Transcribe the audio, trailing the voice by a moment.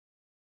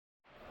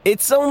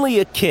It's only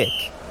a kick,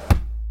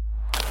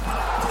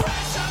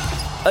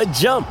 a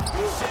jump,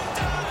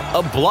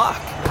 a block.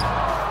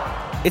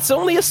 It's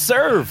only a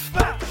serve.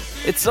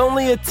 It's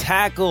only a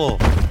tackle,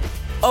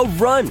 a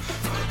run.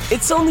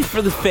 It's only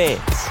for the fans.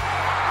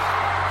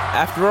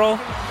 After all,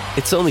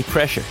 it's only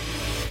pressure.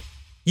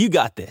 You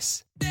got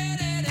this.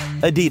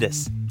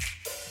 Adidas.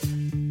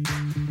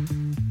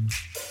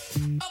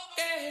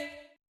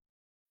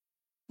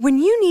 When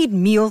you need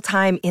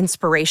mealtime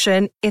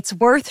inspiration, it's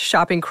worth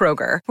shopping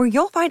Kroger, where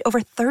you'll find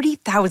over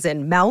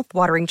 30,000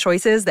 mouth-watering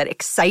choices that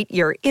excite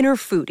your inner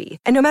foodie.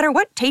 And no matter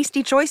what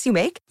tasty choice you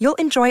make, you'll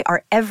enjoy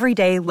our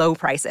everyday low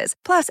prices,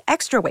 plus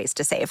extra ways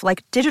to save,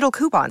 like digital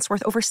coupons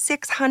worth over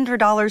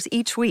 $600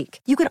 each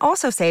week. You can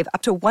also save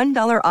up to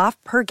 $1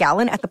 off per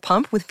gallon at the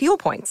pump with fuel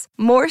points.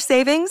 More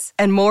savings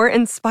and more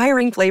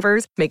inspiring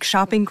flavors make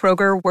shopping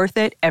Kroger worth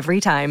it every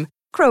time.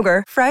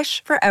 Kroger,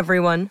 fresh for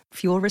everyone.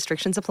 Fuel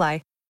restrictions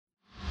apply.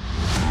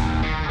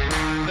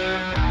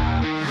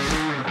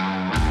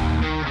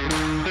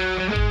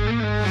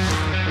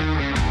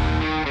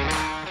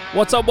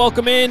 What's up?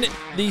 Welcome in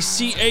the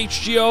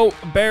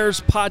CHGO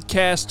Bears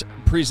podcast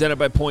presented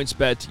by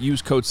PointsBet.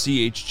 Use code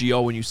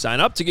CHGO when you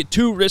sign up to get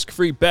 2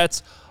 risk-free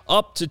bets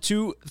up to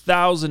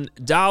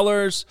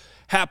 $2,000.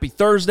 Happy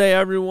Thursday,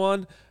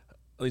 everyone.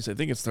 At least I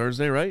think it's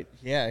Thursday, right?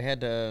 Yeah, I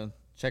had to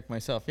check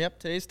myself. Yep,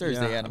 today's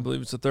Thursday, Adam. I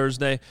believe it's a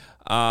Thursday.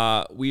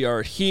 We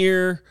are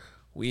here.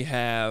 We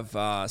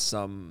have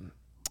some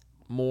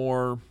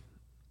more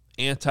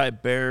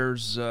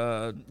anti-Bears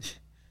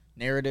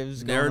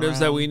narratives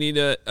that we need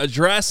to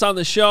address on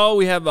the show.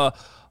 We have a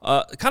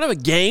kind of a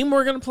game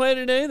we're going to play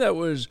today that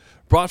was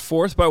brought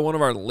forth by one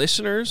of our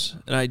listeners,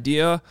 an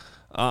idea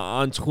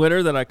on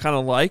Twitter that I kind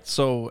of liked.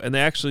 And they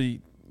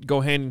actually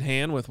go hand in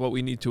hand with what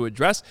we need to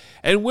address.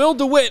 And Will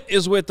DeWitt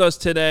is with us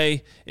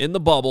today in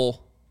the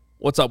bubble.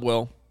 What's up,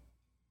 Will?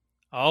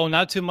 Oh,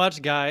 not too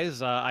much,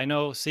 guys. I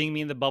know seeing me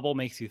in the bubble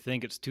makes you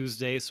think it's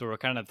Tuesday, so we're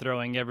kind of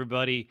throwing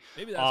everybody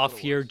off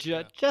here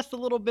just a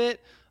little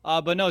bit.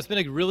 But no, it's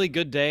been a really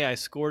good day. I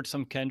scored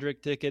some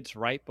Kendrick tickets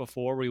right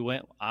before we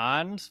went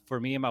on for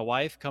me and my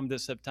wife come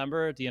this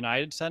September at the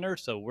United Center,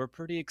 so we're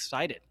pretty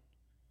excited.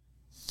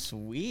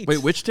 Sweet.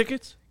 Wait, which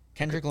tickets?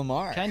 Kendrick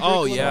Lamar.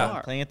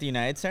 Yeah. Playing at the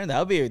United Center.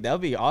 That'll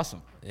be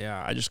awesome.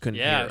 Yeah, I just couldn't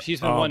hear. Yeah,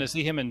 she's been wanting to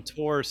see him in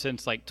tour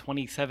since like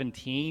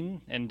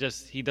 2017, and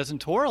he doesn't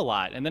tour a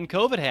lot. And then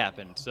COVID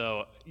happened,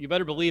 so you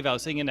better believe I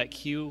was sitting in that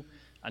queue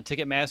on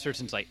Ticketmaster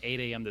since like 8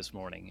 a.m. this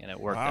morning, and it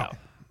worked out.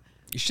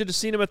 You should have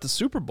seen him at the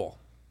Super Bowl.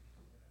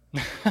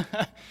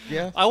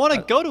 Yeah, I want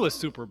to go to a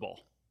Super Bowl.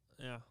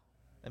 Yeah,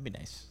 that'd be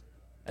nice.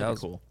 That was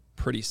cool.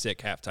 Pretty sick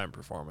halftime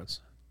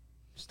performance.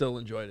 Still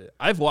enjoyed it.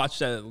 I've watched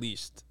that at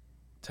least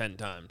 10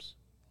 times.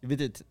 You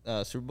did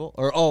Super Bowl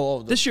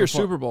or this year's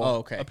Super Bowl? Oh,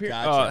 okay.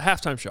 Gotcha.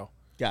 Halftime show.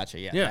 Gotcha.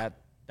 Yeah.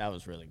 That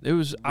was really good. It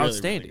was really,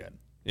 outstanding. Really good.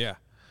 Yeah.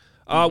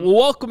 Well,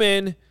 welcome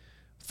in.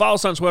 Follow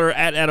us on Twitter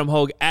at Adam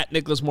Hogue, at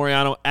Nicholas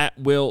Moriano, at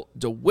Will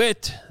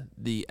DeWitt.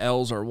 The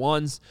L's are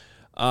ones.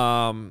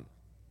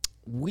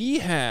 We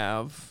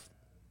have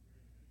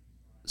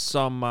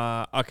some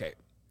okay.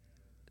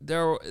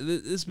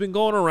 This has been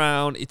going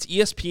around. It's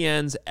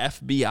ESPN's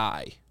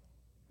FBI,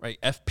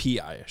 right?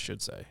 FPI, I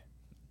should say.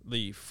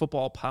 The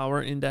Football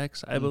Power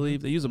Index, I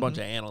believe. They use a bunch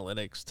of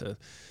analytics to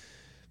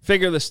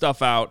figure this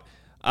stuff out.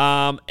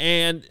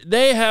 And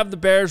they have the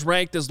Bears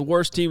ranked as the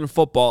worst team in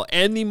football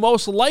and the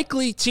most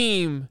likely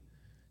team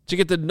to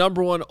get the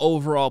number 1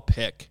 overall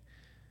pick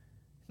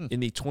in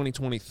the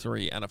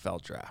 2023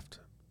 NFL Draft.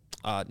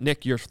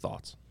 Nick, your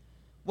thoughts?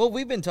 Well,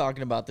 we've been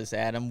talking about this,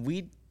 Adam.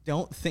 We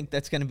don't think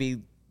that's going to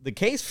be the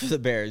case for the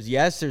Bears.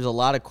 Yes, there's a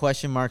lot of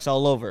question marks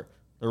all over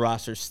the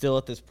roster still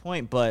at this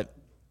point, but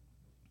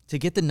to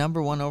get the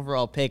number 1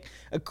 overall pick,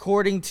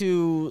 according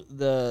to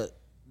the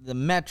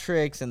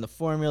metrics and the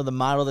formula, the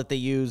model that they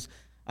use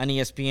on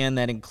ESPN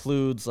that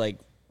includes like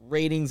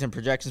ratings and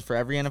projections for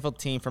every NFL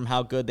team from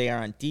how good they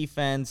are on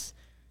defense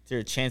to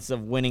their chances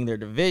of winning their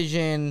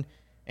division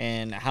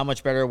and how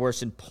much better or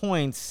worse in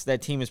points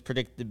that team is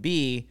predicted to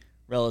be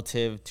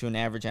relative to an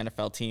average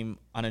NFL team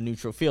on a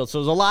neutral field. So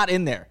there's a lot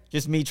in there.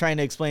 Just me trying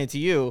to explain it to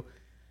you.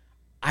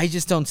 I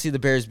just don't see the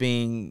Bears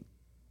being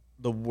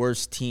the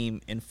worst team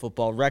in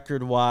football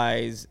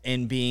record-wise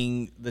and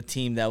being the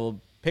team that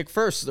will pick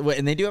first.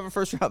 And they do have a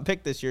first-round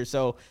pick this year,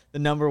 so the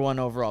number 1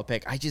 overall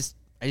pick. I just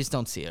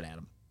don't see it,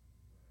 Adam.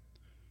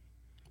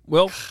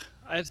 Well,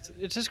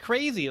 it's just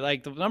crazy.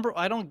 Like the number,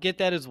 I don't get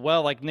that as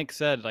well. Like Nick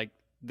said, like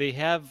they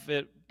have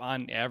it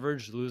on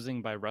average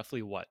losing by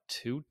roughly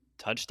 2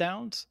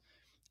 touchdowns.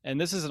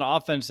 And this is an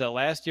offense that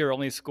last year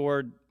only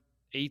scored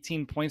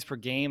 18 points per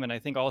game. And I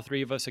think all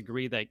 3 of us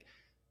agree that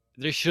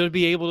they should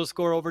be able to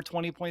score over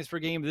 20 points per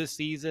game this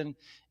season.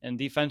 And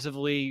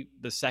defensively,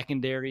 the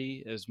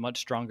secondary is much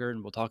stronger,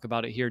 and we'll talk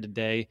about it here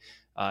today.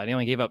 They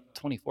only gave up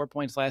 24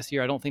 points last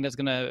year. I don't think that's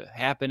going to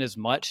happen as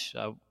much.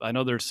 I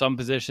know there's some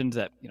positions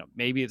that,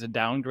 maybe it's a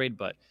downgrade,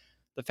 but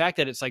the fact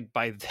that it's like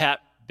by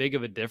that big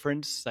of a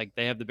difference, like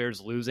they have the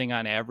Bears losing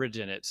on average,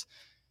 and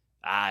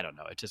I don't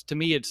know. It just, to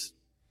me, it's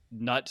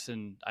nuts,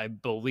 and I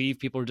believe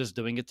people are just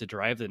doing it to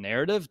drive the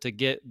narrative, to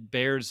get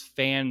Bears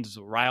fans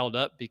riled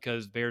up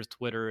because Bears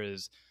Twitter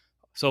is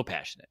so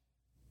passionate.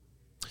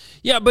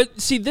 Yeah, but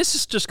see, this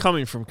is just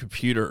coming from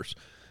computers.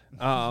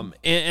 And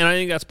I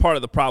think that's part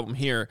of the problem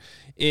here.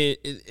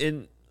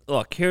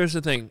 Look, here's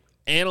the thing.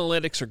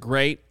 Analytics are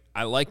great.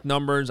 I like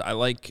numbers. I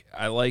like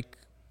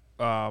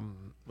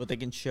what they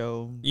can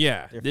show.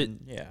 Yeah.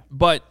 Yeah.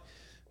 But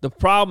the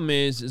problem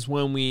is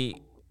when we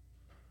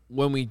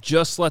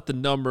just let the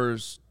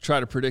numbers try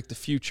to predict the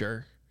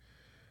future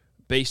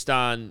based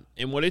on,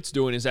 and what it's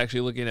doing is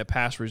actually looking at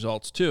past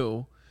results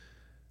too,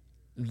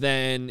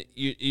 then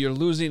you're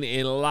losing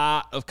a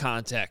lot of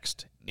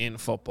context in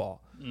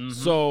football. Mm-hmm.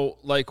 So,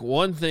 like,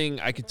 one thing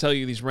I can tell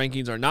you these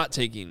rankings are not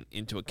taking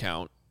into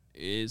account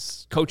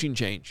is coaching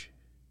change,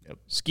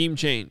 scheme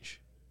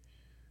change,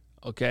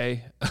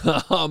 okay?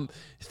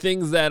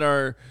 Things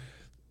that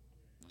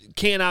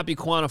cannot be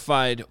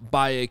quantified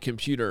by a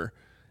computer.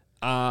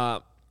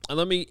 One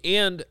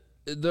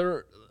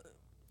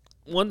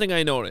thing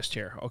I noticed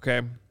here,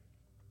 okay?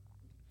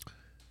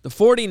 The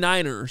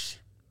 49ers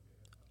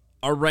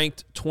are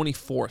ranked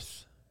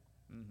 24th.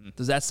 Mm-hmm.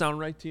 Does that sound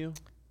right to you?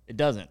 It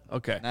doesn't.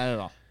 Okay. Not at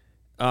all.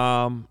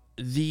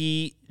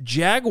 The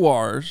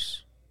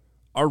Jaguars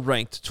are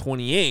ranked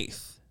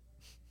 28th.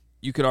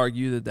 You could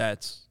argue that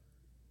that's,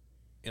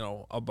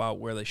 about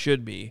where they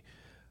should be.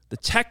 The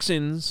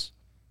Texans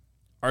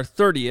are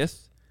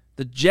 30th.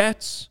 The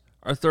Jets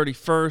are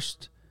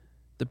 31st.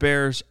 The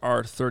Bears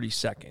are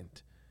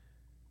 32nd.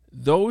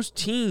 Those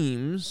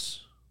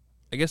teams,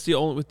 I guess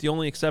with the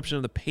only exception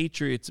of the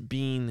Patriots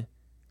being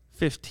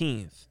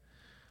 15th,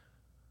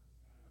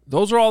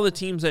 those are all the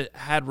teams that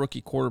had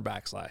rookie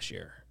quarterbacks last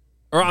year.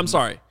 Or, I'm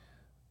sorry.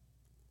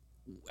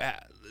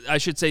 I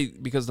should say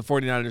because the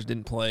 49ers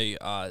didn't play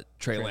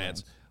Trey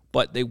Lance.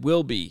 But they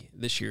will be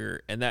this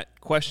year. And that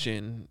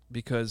question,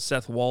 because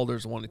Seth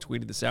Walder's the one who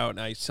tweeted this out,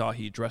 and I saw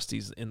he addressed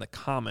these in the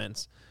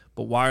comments,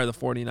 but why are the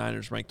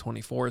 49ers ranked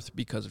 24th?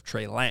 Because of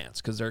Trey Lance.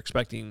 Because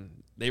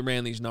they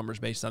ran these numbers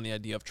based on the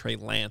idea of Trey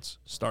Lance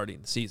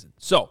starting the season.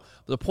 So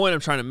the point I'm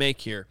trying to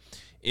make here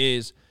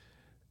is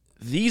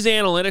these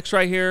analytics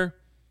right here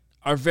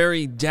are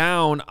very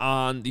down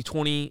on the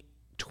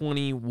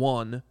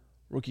 2021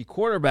 rookie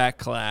quarterback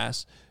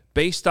class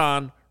based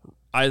on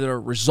either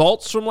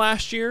results from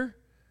last year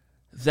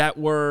that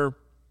were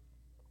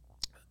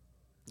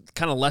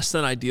kind of less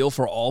than ideal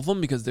for all of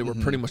them because they were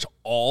pretty much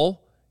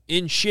all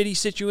in shitty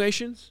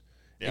situations,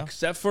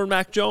 except for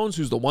Mac Jones,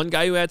 who's the one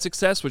guy who had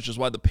success, which is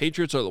why the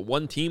Patriots are the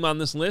one team on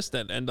this list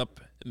that end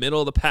up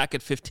middle of the pack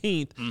at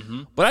 15th.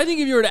 Mm-hmm. But I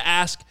think if you were to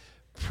ask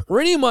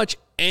pretty much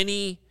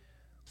any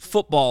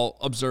football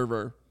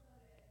observer,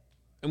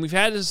 and we've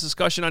had this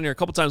discussion on here a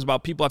couple times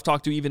about people I've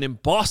talked to even in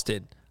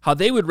Boston, how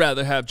they would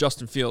rather have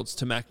Justin Fields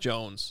to Mac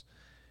Jones.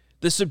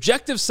 The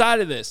subjective side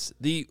of this,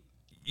 the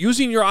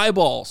using your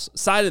eyeballs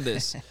side of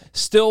this,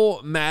 still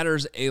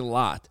matters a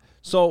lot.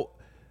 So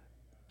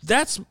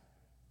that's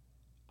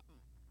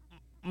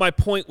my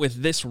point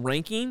with this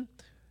ranking.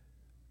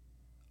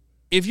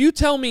 If you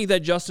tell me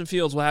that Justin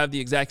Fields will have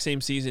the exact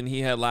same season he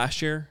had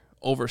last year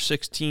over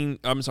 17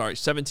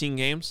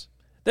 games,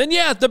 then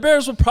yeah, the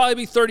Bears will probably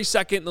be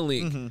 32nd in the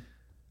league.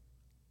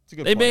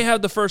 Mm-hmm. They may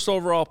have the first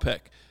overall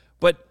pick,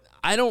 but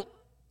I don't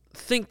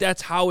think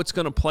that's how it's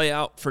going to play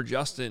out for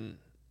Justin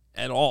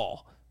at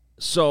all.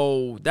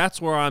 So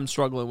that's where I'm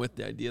struggling with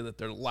the idea that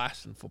they're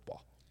last in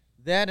football.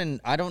 That, and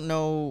I don't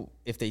know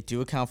if they do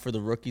account for the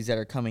rookies that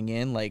are coming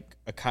in, like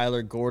a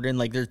Kyler Gordon.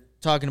 Like, they're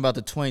talking about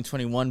the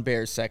 2021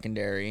 Bears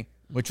secondary,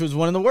 which was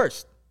one of the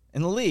worst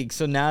in the league.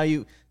 So now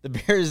the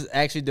Bears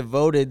actually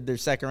devoted their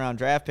second-round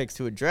draft picks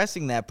to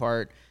addressing that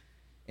part.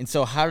 And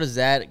so how does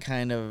that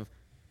kind of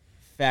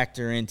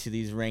factor into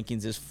these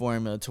rankings, this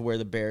formula to where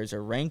the Bears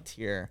are ranked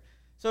here?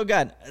 So,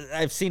 God,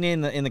 I've seen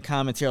in the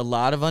comments here a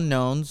lot of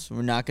unknowns.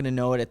 We're not going to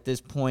know it at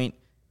this point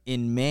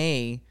in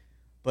May,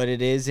 but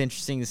it is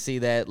interesting to see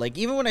that. Like,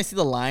 even when I see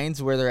the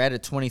Lions where they're at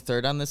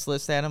 23rd on this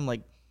list, Adam, like,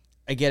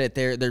 I get it.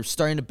 They're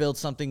starting to build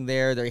something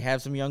there. They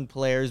have some young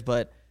players,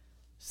 but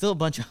still a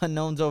bunch of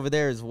unknowns over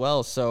there as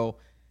well. So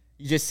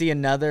you just see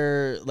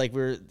another, like,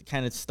 we're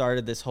kind of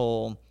started this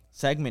whole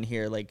segment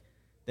here, like,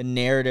 the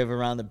narrative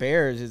around the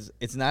Bears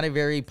it's not a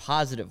very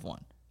positive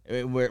one.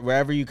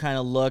 Wherever you kind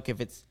of look,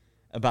 if it's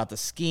about the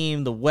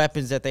scheme, the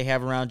weapons that they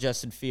have around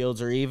Justin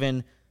Fields, or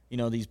even,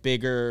 these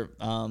bigger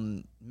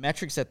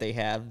metrics that they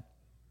have,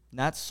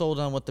 not sold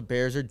on what the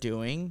Bears are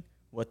doing,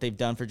 what they've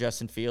done for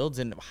Justin Fields,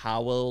 and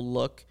how it'll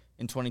look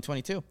in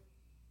 2022.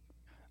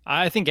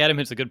 I think Adam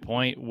hits a good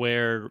point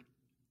where,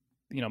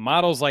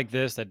 models like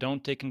this that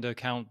don't take into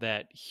account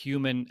that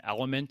human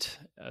element,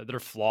 they're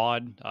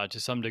flawed to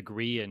some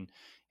degree. And,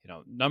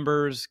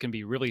 numbers can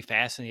be really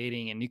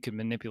fascinating, and you can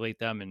manipulate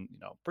them in,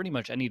 pretty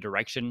much any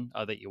direction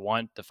that you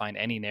want to find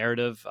any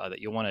narrative that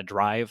you want to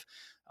drive.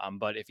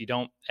 But if you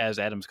don't, as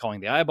Adam's calling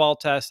the eyeball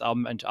test,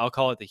 I'll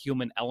call it the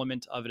human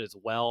element of it as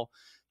well.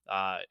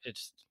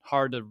 It's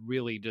hard to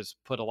really just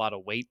put a lot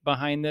of weight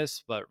behind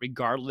this, but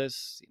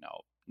regardless,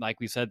 like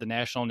we said, the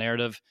national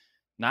narrative,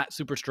 not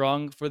super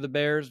strong for the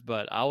Bears,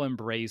 but I'll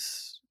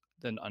embrace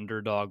an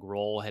underdog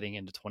role heading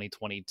into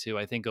 2022.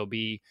 I think it'll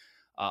be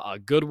a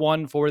good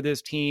one for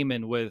this team,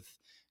 and with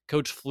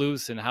Coach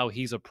Flus and how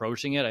he's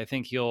approaching it, I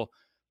think he'll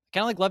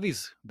kind of like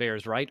Levy's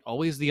Bears, right?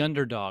 Always the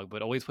underdog,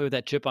 but always play with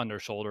that chip on their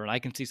shoulder. And I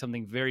can see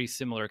something very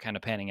similar kind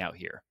of panning out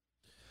here.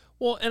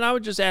 Well, and I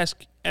would just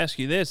ask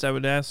you this. I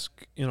would ask,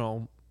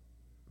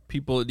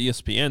 people at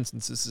ESPN,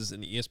 since this is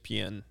an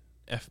ESPN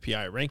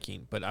FPI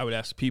ranking, but I would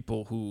ask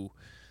people who,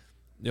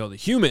 the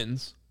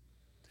humans,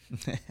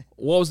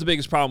 what was the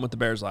biggest problem with the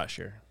Bears last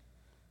year?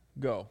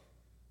 Go.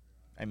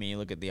 I mean, you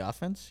look at the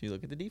offense, you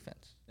look at the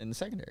defense in the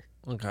secondary.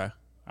 Okay.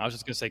 I was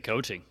just going to say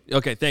coaching.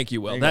 Okay, thank you,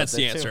 Will. That's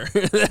the answer.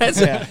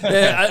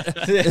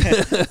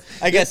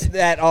 I guess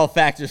that all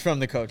factors from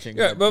the coaching.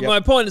 Yeah, but my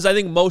point is I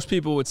think most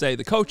people would say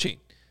the coaching.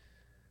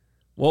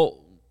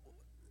 Well,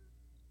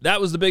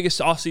 that was the biggest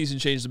offseason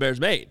change the Bears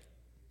made,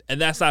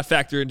 and that's not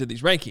factored into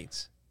these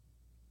rankings.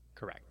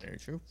 Correct. Very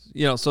true.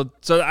 So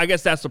I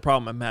guess that's the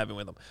problem I'm having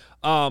with them.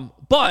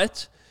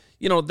 But,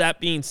 that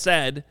being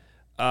said,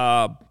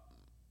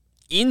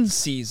 in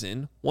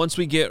season, once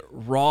we get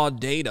raw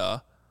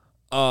data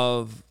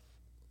of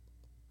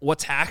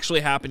what's actually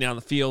happening on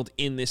the field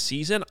in this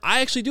season,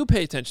 I actually do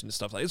pay attention to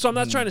stuff like this. So I'm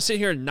not trying to sit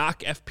here and knock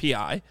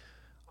FPI.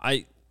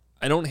 I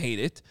don't hate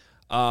it.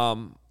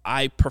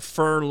 I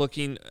prefer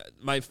looking.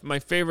 My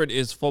favorite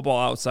is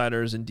Football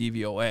Outsiders and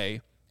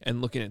DVOA,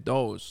 and looking at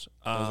those.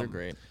 Those are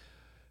great.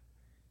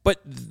 But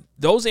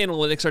those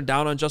analytics are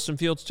down on Justin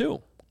Fields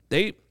too.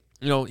 He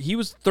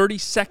was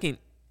 32nd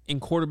in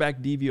quarterback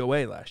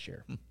DVOA last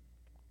year.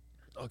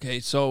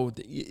 Okay, so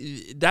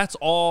that's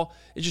all.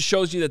 It just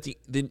shows you that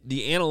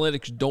the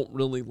analytics don't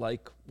really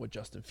like what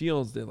Justin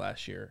Fields did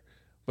last year.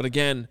 But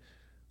again,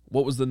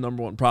 what was the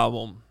number one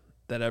problem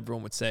that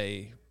everyone would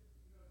say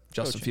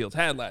Justin Fields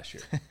had last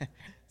year?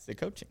 It's the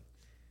coaching.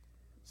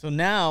 So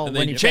now, and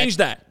then you change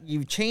that.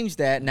 You've changed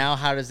that. Now,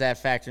 how does that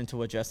factor into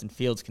what Justin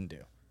Fields can do?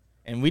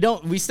 And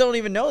we still don't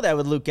even know that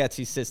with Luke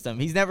Getsy's system.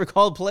 He's never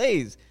called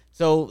plays.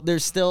 So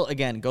there's still,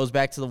 again, goes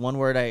back to the one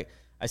word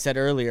I said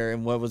earlier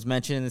and what was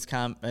mentioned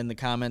in the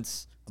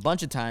comments a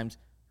bunch of times,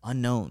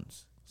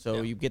 unknowns.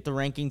 So you get the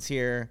rankings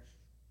here.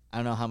 I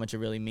don't know how much it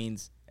really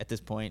means at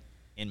this point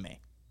in May.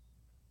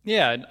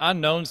 Yeah,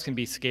 unknowns can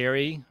be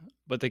scary,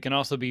 but they can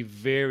also be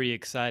very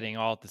exciting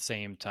all at the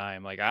same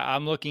time. Like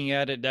I'm looking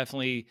at it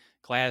definitely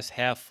glass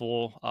half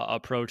full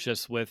approach,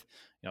 just with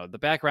the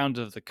background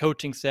of the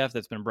coaching staff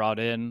that's been brought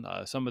in,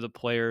 some of the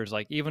players.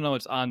 Like even though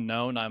it's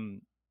unknown,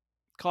 I'm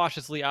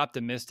cautiously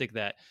optimistic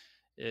that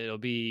it'll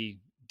be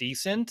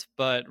decent.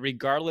 But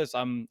regardless,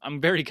 I'm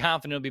very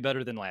confident it'll be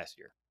better than last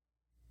year.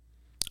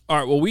 All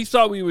right. Well, we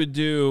thought we would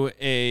do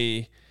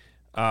a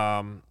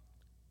kind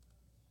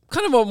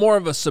of a more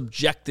of a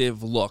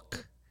subjective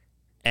look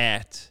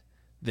at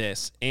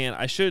this, and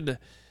let's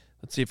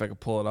see if I can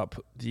pull it up.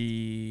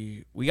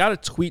 We got a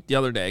tweet the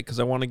other day because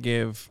I want to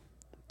give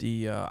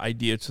the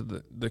idea to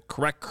the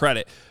correct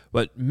credit,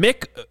 but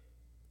Mick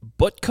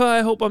Butka,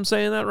 I hope I'm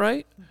saying that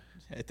right.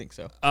 I think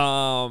so.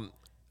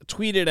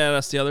 Tweeted at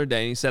us the other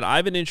day, and he said, I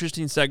have an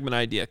interesting segment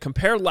idea.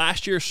 Compare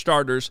last year's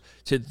starters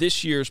to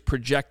this year's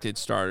projected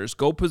starters.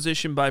 Go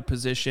position by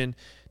position.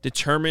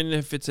 Determine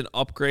if it's an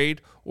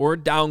upgrade or a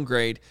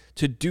downgrade.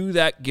 To do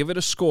that, give it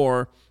a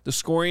score. The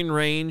scoring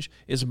range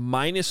is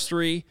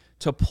 -3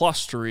 to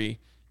 +3,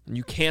 and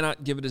you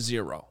cannot give it a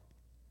 0.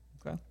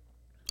 Okay.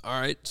 All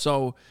right,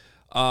 so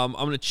I'm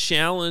going to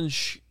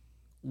challenge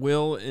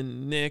Will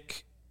and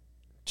Nick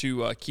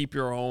to keep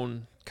your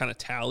own kind of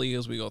tally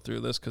as we go through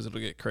this, because it'll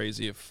get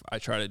crazy if I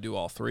try to do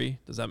all three.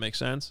 Does that make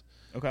sense?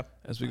 Okay.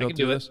 As we go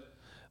through this.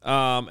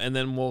 And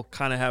then we'll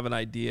kind of have an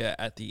idea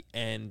at the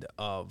end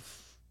of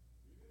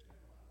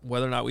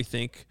whether or not we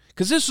think,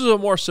 because this is a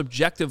more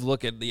subjective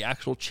look at the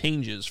actual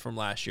changes from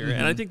last year.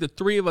 And I think the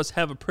three of us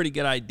have a pretty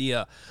good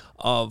idea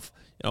of,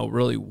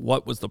 really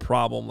what was the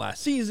problem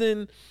last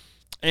season.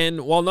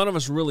 And while none of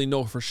us really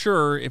know for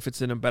sure if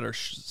it's in a better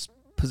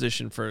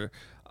position for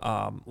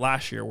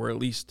last year, we're at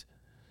least,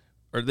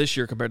 or this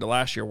year compared to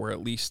last year, we're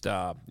at least,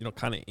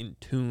 kind of in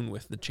tune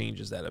with the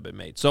changes that have been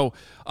made. So,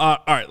 all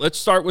right, let's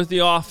start with the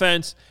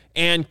offense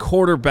and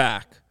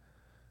quarterback.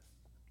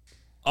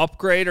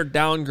 Upgrade or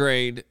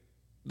downgrade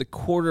the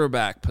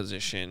quarterback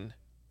position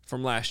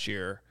from last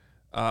year.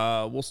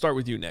 We'll start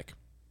with you, Nick.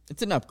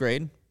 It's an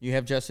upgrade. You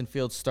have Justin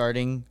Fields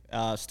starting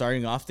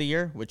off the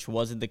year, which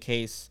wasn't the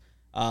case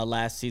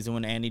last season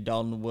when Andy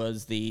Dalton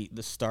was the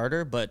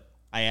starter. But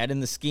I add in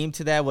the scheme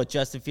to that, what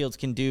Justin Fields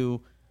can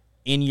do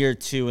in year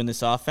 2 in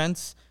this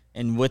offense,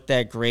 and with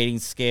that grading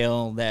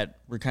scale that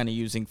we're kind of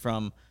using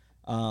from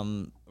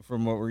what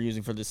we're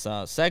using for this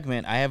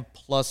segment, I have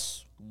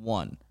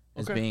 +1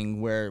 as being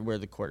where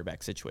the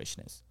quarterback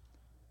situation is.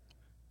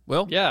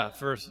 Well, yeah,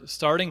 for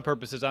starting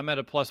purposes, I'm at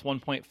a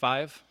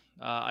 +1.5.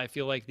 I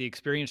feel like the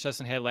experience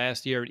Justin had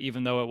last year,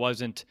 even though it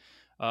wasn't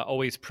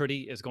always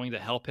pretty, is going to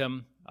help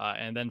him.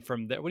 And then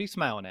from there, what are you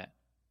smiling at?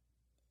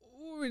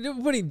 We're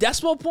putting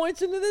decimal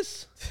points into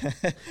this?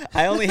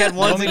 I only had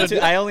ones and two.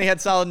 I only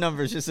had solid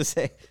numbers, just to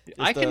say.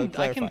 I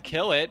can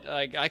kill it.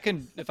 Like I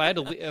can if I had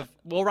to.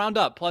 We'll round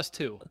up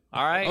 +2.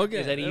 All right. Okay.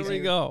 Is that easier? There we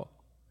go.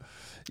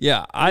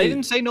 Yeah, They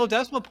didn't say no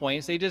decimal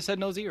points. They just said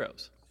no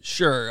zeros.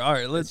 Sure. All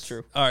right. That's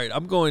true. All right.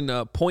 I'm going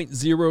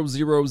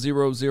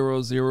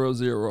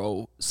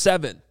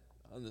 0.000007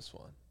 on this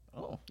one.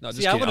 Oh. No,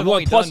 just See, I kidding. would have I'm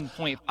only going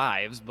done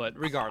 0.5s, but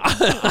regardless.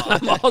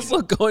 I'm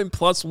also going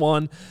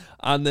 +1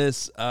 on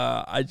this.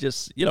 I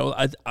just,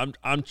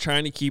 I'm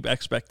trying to keep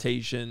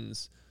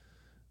expectations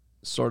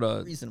sort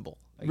of Reasonable.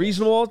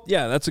 reasonable.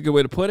 Yeah, that's a good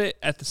way to put it.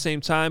 At the same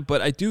time,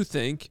 but I do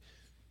think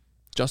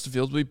Justin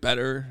Fields will be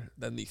better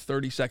than the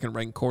 32nd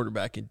ranked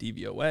quarterback in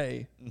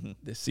DVOA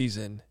this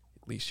season.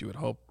 At least you would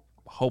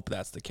hope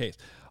that's the case.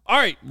 All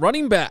right,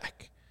 running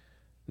back,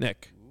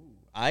 Nick.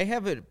 I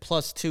have it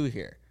 +2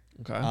 here.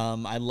 Okay.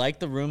 I like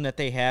the room that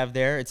they have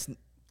there.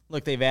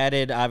 They've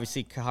added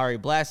obviously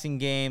Kahari Blasting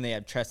Game. They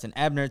have Treston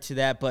Ebner to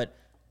that, but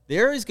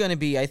there is going to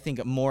be, I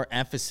think, more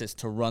emphasis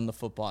to run the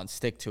football and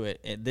stick to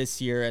it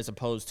this year as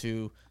opposed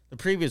to the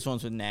previous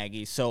ones with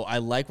Nagy. So I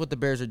like what the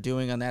Bears are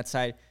doing on that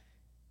side.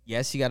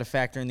 Yes, you got to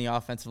factor in the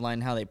offensive line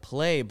and how they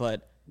play,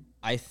 but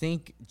I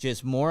think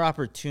just more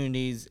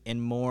opportunities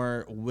and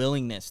more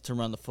willingness to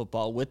run the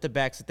football with the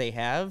backs that they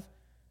have.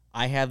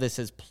 I have this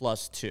as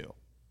 +2.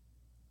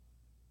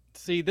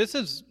 See, this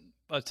is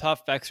a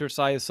tough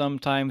exercise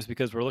sometimes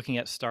because we're looking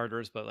at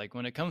starters, but like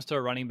when it comes to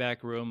a running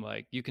back room,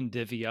 like you can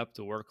divvy up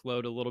the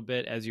workload a little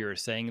bit, as you were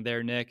saying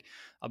there, Nick.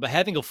 But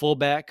having a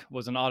fullback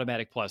was an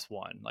automatic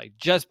 +1. Like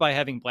just by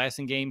having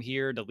Blasting Game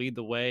here to lead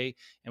the way,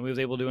 and we was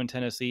able to do in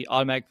Tennessee,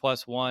 automatic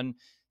 +1.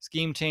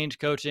 Scheme change,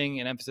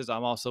 coaching, and emphasis.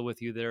 I'm also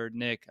with you there,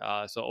 Nick.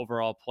 So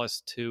overall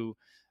 +2.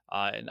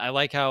 And I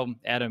like how,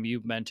 Adam,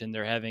 you mentioned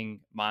they're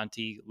having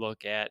Monty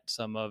look at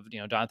some of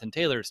Jonathan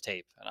Taylor's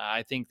tape. And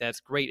I think that's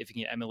great if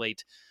you can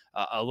emulate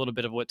a little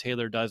bit of what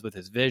Taylor does with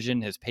his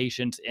vision, his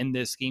patience in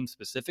this scheme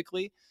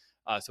specifically.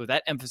 So with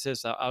that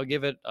emphasis, I'll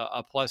give it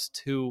a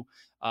 +2.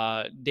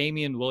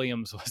 Damian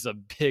Williams was a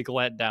big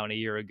letdown a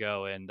year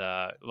ago, and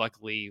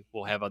luckily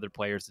we'll have other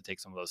players to take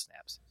some of those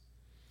snaps.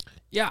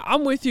 Yeah,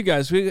 I'm with you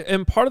guys.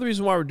 And part of the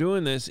reason why we're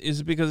doing this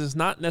is because it's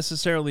not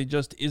necessarily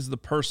just is the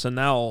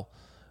personnel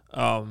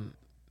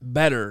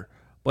better,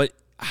 but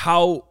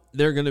how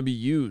they're going to be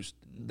used.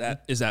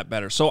 Is that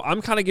better? So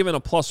I'm kind of giving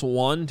a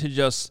 +1 to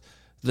just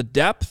the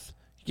depth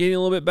getting a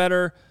little bit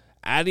better,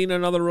 adding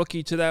another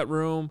rookie to that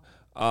room,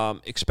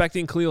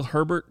 expecting Khalil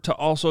Herbert to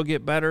also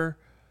get better.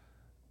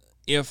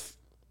 If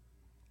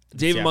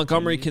David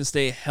Montgomery can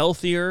stay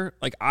healthier,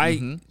 like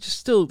I just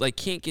still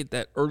can't get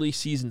that early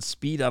season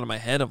speed out of my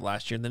head of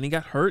last year. And then he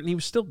got hurt, and he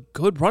was still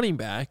good running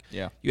back.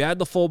 Yeah, you add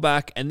the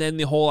fullback, and then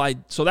the whole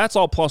so that's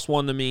all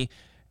 +1 to me.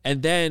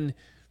 And then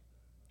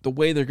the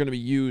way they're going to be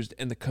used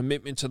and the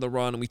commitment to the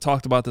run, and we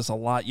talked about this a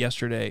lot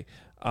yesterday.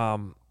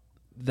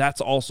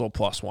 That's also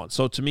 +1.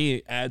 So to me,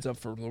 it adds up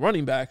for the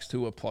running backs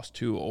to a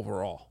 +2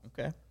 overall.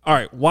 Okay. All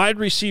right, wide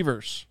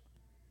receivers.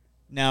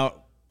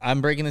 Now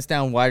I'm breaking this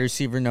down. Wide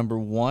receiver number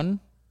 1.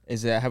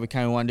 Is that how we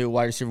kind of want to do it?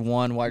 Wide receiver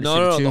 1, wide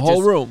receiver 2? No, the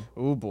whole room.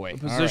 Oh, boy.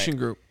 The position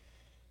group.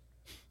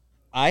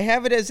 I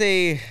have it as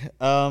a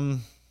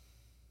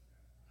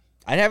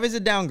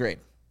downgrade.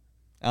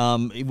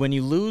 When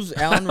you lose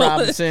Allen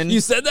Robinson.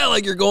 You said that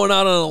like you're going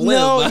out on a limb.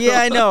 No,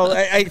 yeah, I know.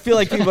 I feel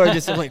like people are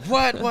just like,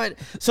 what?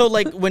 So,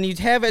 when you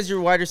have as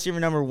your wide receiver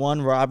number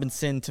 1,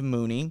 Robinson to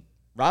Mooney,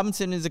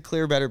 Robinson is a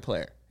clear better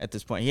player at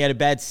this point. He had a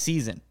bad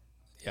season.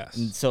 Yes.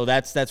 And so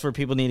that's where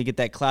people need to get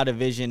that cloud of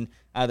vision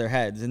out of their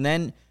heads. And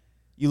then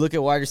you look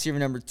at wide receiver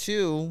number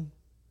 2,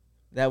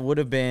 that would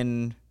have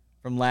been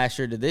from last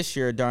year to this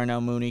year, Darnell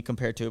Mooney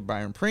compared to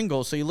Byron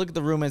Pringle. So you look at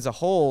the room as a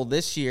whole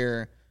this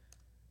year,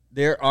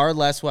 there are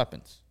less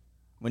weapons.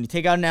 When you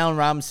take out an Allen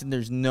Robinson,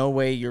 there's no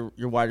way your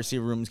wide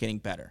receiver room is getting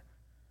better.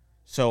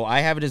 So I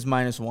have it as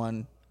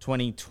 -1,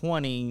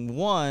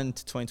 2021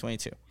 to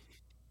 2022.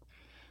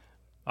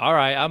 All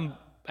right, I'm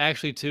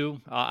actually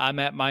 2. I'm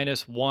at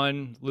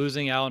 -1.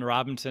 Losing Allen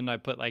Robinson, I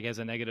put as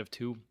a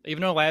 -2.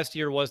 Even though last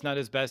year was not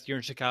his best year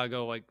in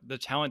Chicago, the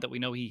talent that we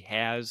know he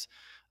has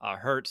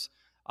hurts.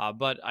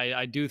 But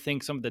I do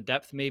think some of the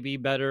depth may be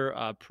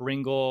better.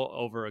 Pringle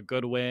over a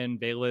Goodwin,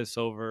 Bayless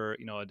over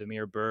a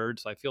Damiere Byrd.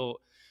 So I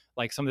feel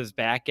like some of this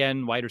back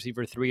end wide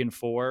receiver 3 and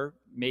 4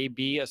 may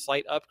be a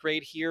slight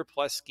upgrade here,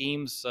 plus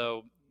schemes.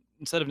 So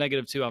instead of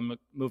 -2, I'm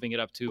moving it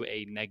up to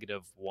a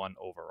 -1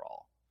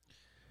 overall.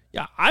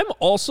 Yeah, I'm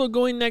also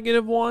going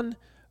 -1.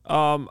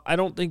 I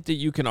don't think that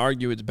you can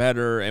argue it's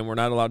better, and we're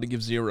not allowed to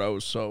give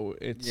zeros. So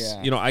it's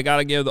I got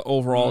to give the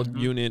overall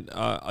unit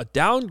a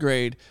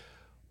downgrade.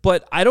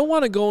 But I don't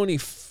want to go any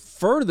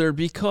further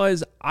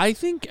because I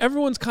think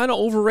everyone's kind of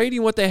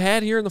overrating what they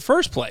had here in the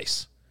first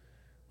place.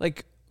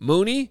 Like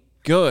Mooney,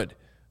 good.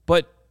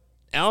 But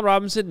Allen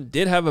Robinson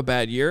did have a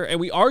bad year, and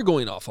we are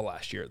going off of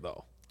last year,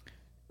 though.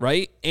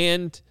 Right?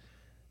 And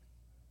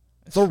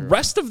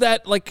rest of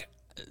that,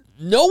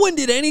 no one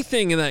did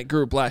anything in that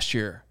group last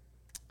year.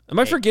 Am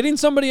I forgetting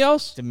somebody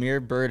else?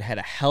 Demir Bird had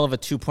a hell of a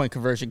 2-point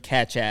conversion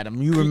catch,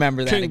 Adam. You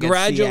remember that?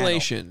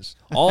 Congratulations!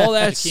 All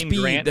that speed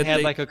Grant that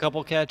had like a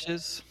couple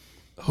catches.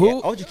 Who?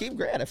 Yeah. Oh, Jakeem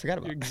Grant. I forgot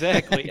about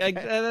Exactly.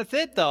 That's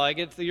it, though.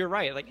 You're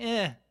right. Like,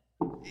 Yeah,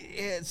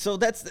 so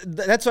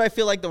that's why I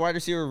feel like the wide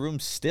receiver room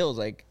still is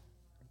like,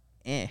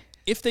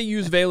 If they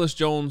use Velus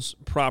Jones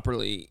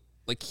properly,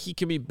 like he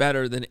can be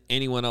better than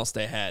anyone else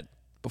they had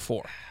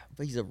before.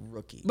 But he's a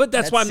rookie. But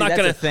that's why I'm not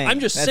going to. I'm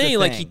just saying,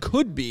 like, he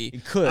could be. He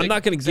could. I'm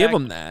not going to give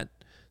him that.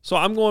 So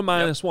I'm going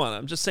 -1.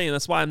 I'm just saying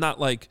that's why I'm not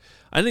like.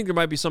 I think there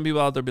might be some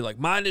people out there be like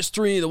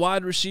 -3. The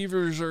wide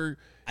receivers are.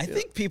 I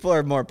think people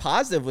are more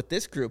positive with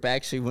this group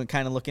actually when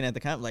kind of looking at the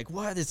comment like,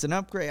 what? It's an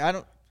upgrade.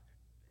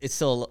 It's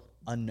still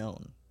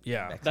unknown.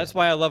 Yeah. That's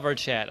why I love our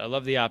chat. I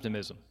love the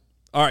optimism.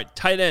 All right,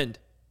 tight end.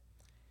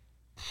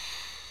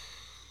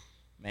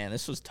 Man,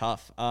 this was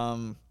tough.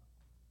 I'm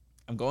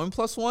going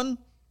 +1,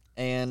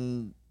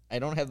 and I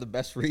don't have the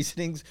best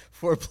reasonings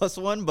for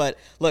 +1, but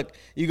look,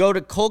 you go to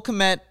Cole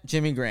Kmet,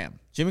 Jimmy Graham.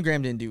 Jimmy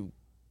Graham didn't do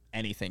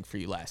anything for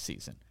you last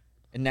season.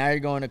 And now you're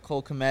going to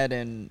Cole Kmet,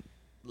 and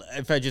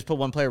if I just put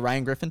one player,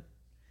 Ryan Griffin,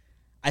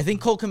 I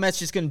think Cole Kmet's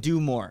just going to do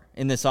more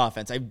in this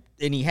offense. And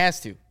he has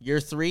to. Year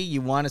 3,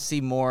 you want to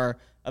see more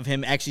of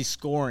him actually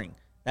scoring.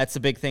 That's the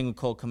big thing with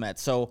Cole Kmet.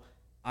 So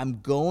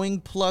I'm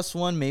going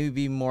 +1, maybe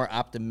be more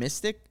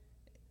optimistic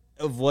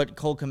of what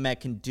Cole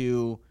Kmet can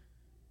do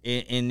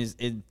in his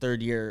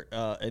third year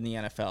in the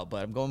NFL.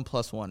 But I'm going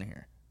 +1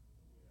 here.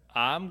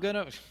 I'm going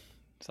to...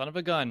 Son of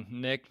a gun,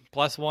 Nick.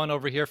 +1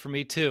 over here for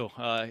me, too.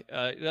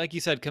 Like you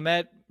said,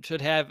 Kmet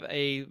should have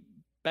a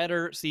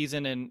better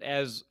season, and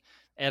as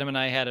Adam and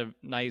I had a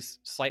nice,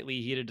 slightly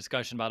heated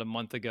discussion about a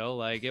month ago,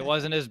 like it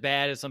wasn't as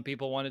bad as some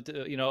people wanted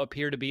to,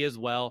 appear to be as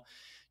well.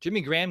 Jimmy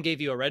Graham gave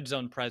you a red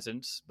zone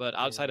presence, but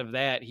outside of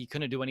that, he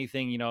couldn't do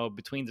anything,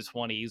 between the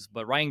 20s.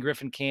 But Ryan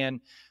Griffin can.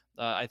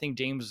 I think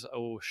James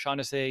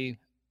O'Shaughnessy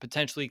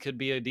potentially could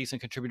be a decent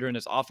contributor in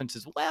this offense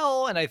as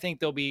well, and I think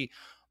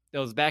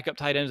those backup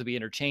tight ends will be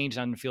interchanged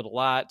on the field a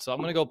lot. So I'm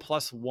going to go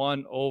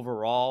 +1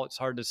 overall. It's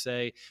hard to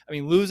say. I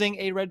mean, losing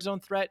a red zone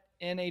threat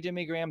in a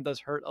Jimmy Graham does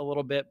hurt a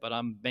little bit, but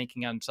I'm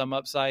banking on some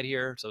upside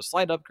here. So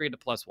slight upgrade to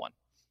 +1.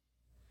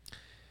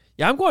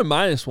 Yeah, I'm going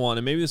 -1,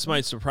 and maybe this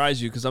might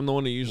surprise you because I'm the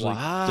one who usually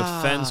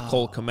defends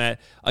Cole Kmet.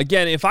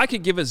 Again, if I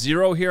could give a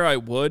 0 here, I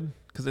would,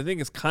 because I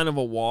think it's kind of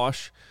a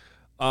wash.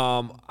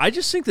 I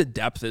just think the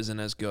depth isn't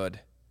as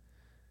good.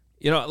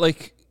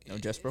 No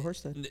Jesper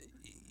Horsted.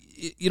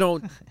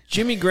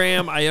 Jimmy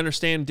Graham, I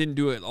understand, didn't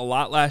do it a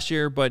lot last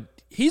year,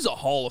 but he's a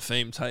Hall of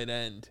Fame tight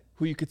end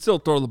who you could still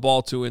throw the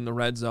ball to in the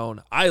red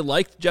zone. I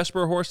liked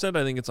Jesper Horsted.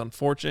 I think it's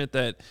unfortunate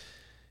that,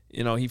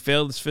 he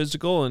failed his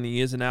physical and he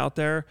isn't out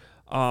there.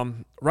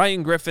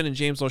 Ryan Griffin and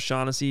James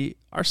O'Shaughnessy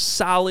are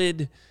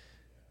solid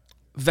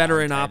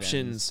veteran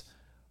options,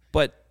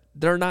 but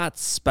they're not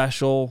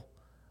special.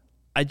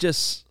 I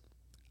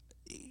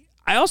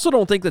also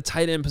don't think the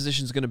tight end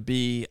position is going to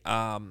be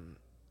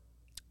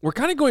we're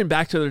kind of going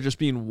back to there just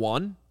being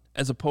one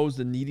as opposed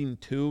to needing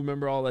 2.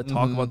 Remember all that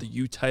talk about the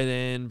U tight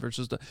end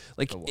versus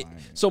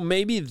so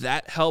maybe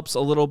that helps a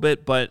little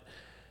bit, but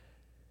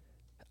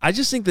I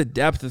just think the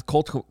depth if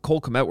Cole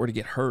Kmet were to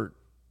get hurt,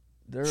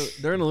 they're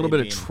in a little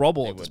bit of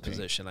trouble at this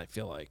position, I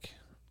feel like.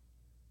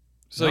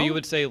 So you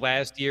would say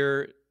last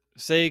year,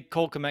 say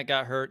Cole Kmet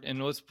got hurt,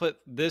 and let's put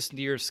this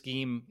year's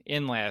scheme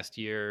in last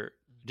year,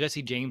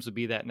 Jesse James would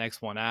be that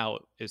next one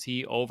out. Is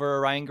he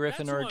over Ryan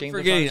Griffin or James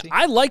O'Shaughnessy?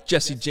 I liked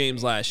Jesse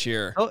James last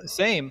year. Oh,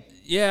 same.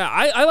 Yeah,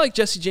 I like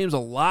Jesse James a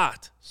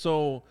lot.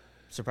 So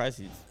surprised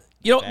he's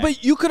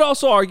but you could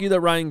also argue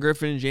that Ryan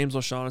Griffin and James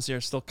O'Shaughnessy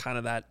are still kind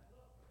of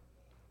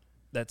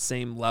that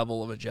same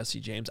level of a Jesse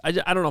James. I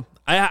don't know.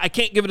 I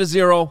can't give it a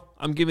 0.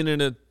 I'm giving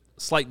it a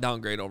slight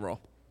downgrade overall.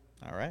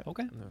 All right.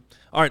 Okay.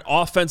 All right,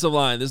 offensive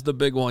line. This is the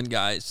big one,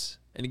 guys.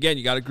 And again,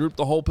 you got to group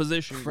the whole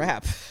position.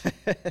 Crap.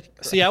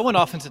 See, I went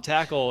offensive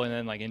tackle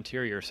and then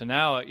interior. So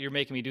now you're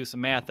making me do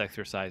some math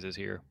exercises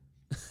here.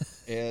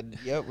 And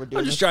we're doing.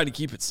 I'm just trying to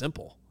keep it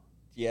simple.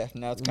 Yeah,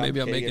 now it's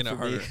maybe I'm making it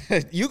harder.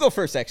 You go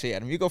first, actually,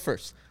 Adam. You go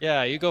first.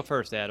 Yeah, you go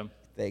first, Adam.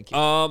 Thank you.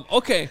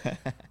 Okay.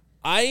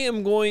 I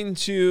am going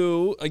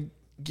to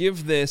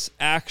give this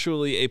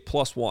actually a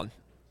 +1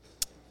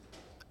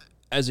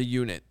 as a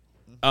unit.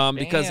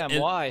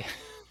 Why?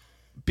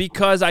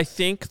 Because I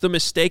think the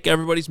mistake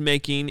everybody's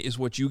making is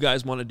what you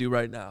guys want to do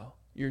right now.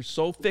 You're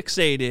so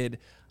fixated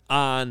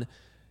on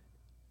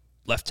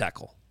left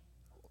tackle,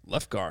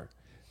 left guard.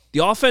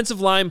 The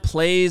offensive line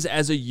plays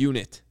as a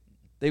unit.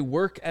 They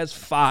work as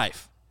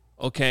 5,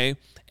 okay?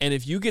 And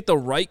if you get the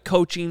right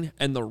coaching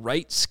and the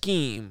right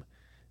scheme,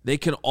 they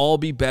can all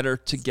be better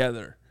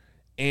together.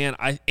 And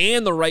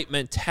the right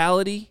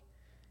mentality,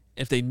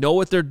 if they know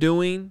what they're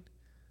doing,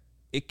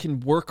 it can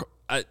work.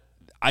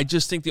 I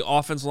just think the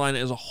offensive line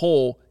as a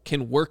whole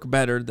can work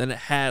better than it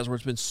has, where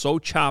it's been so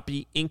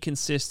choppy,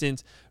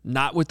 inconsistent,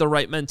 not with the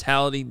right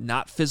mentality,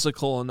 not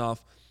physical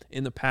enough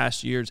in the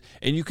past years.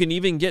 And you can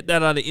even get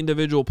that out of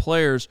individual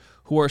players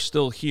who are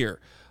still here.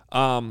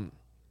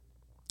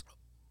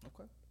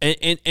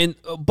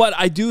 But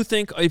I do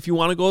think if you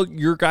want to go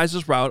your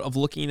guys' route of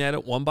looking at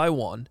it one by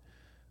one,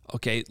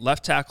 okay,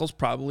 left tackle's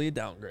probably a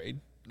downgrade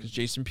because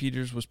Jason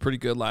Peters was pretty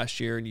good last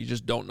year, and you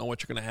just don't know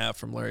what you're going to have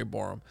from Larry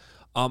Borom.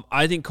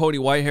 I think Cody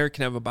Whitehair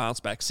can have a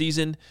bounce-back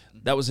season.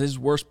 That was his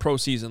worst pro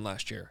season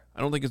last year. I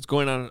don't think it's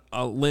going on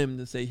a limb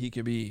to say he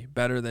could be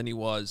better than he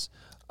was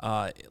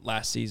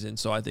last season.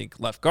 So I think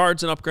left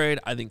guard's an upgrade.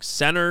 I think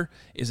center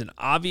is an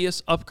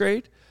obvious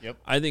upgrade. Yep.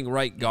 I think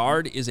right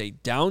guard is a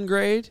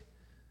downgrade.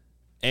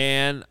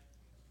 And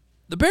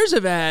the Bears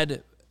have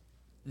had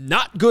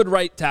not good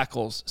right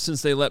tackles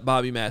since they let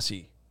Bobby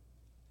Massey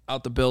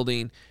out the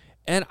building.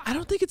 And I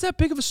don't think it's that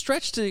big of a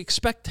stretch to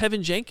expect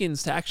Tevin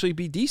Jenkins to actually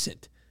be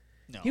decent.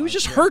 No, he was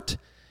just hurt.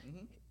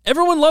 Mm-hmm.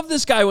 Everyone loved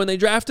this guy when they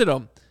drafted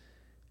him.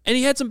 And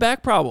he had some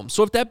back problems.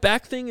 So if that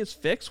back thing is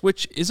fixed,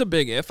 which is a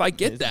big if, I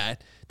get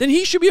that, then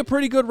he should be a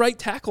pretty good right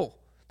tackle.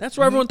 That's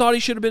where everyone thought he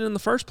should have been in the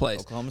first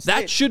place.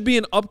 That should be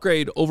an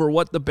upgrade over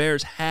what the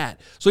Bears had.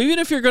 So even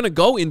if you're going to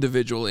go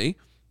individually,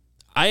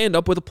 I end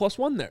up with a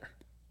 +1 there.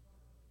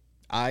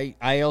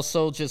 I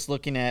also just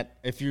looking at,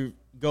 if you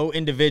go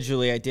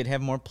individually, I did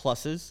have more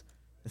pluses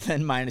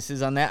than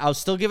minuses on that. I'll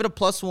still give it a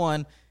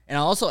 +1. And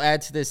I'll also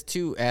add to this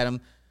too,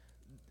 Adam,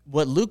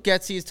 what Luke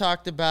Getsy has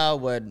talked about,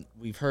 what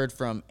we've heard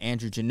from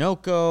Andrew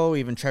Janocko,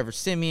 even Trevor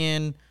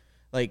Siemian,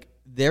 like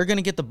they're going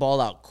to get the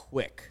ball out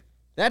quick.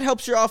 That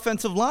helps your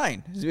offensive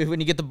line when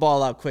you get the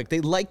ball out quick.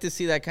 They like to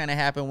see that kind of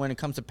happen when it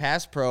comes to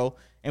pass pro.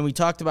 And we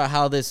talked about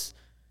how this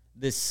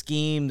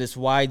scheme, this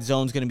wide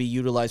zone is going to be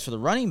utilized for the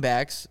running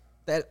backs.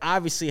 That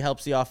obviously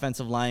helps the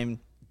offensive line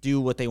do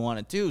what they want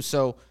to do.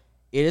 So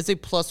it is a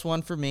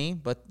 +1 for me,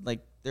 but like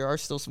there are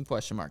still some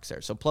question marks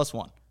there. So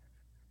 +1.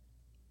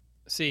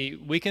 See,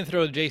 we can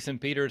throw Jason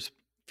Peters,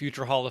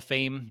 future Hall of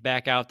Fame,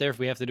 back out there if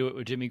we have to do it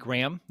with Jimmy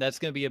Graham. That's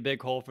going to be a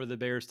big hole for the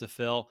Bears to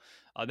fill.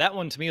 That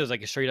one to me was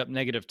like a straight up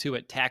 -2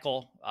 at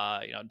tackle.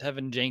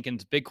 Tevin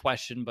Jenkins, big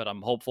question, but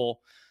I'm hopeful.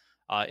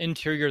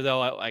 Interior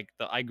though,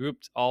 I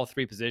grouped all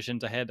three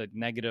positions. I had a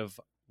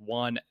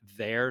 -1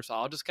 there, so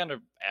I'll just kind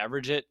of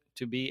average it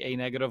to be a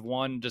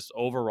 -1 just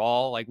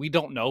overall. Like we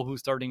don't know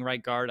who's starting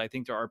right guard. I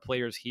think there are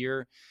players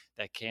here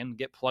that can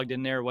get plugged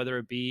in there, whether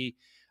it be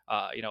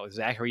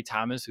Zachary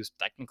Thomas, who's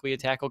technically a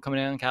tackle coming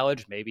in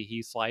college. Maybe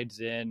he slides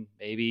in.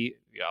 Maybe,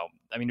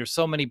 there's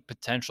so many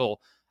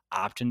potential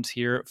options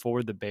here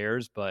for the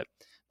Bears. But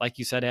like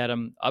you said,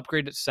 Adam,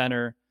 upgrade at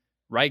center.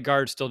 Right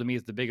guard still to me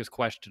is the biggest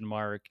question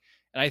mark.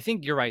 And I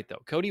think you're right,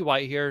 though. Cody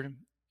Whitehair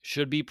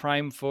should be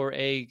primed for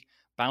a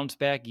bounce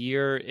back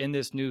year in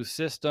this new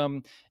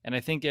system. And I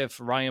think if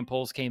Ryan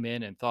Poles came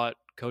in and thought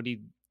Cody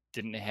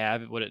didn't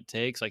have what it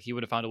takes, like he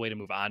would have found a way to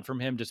move on from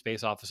him just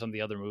based off of some of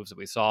the other moves that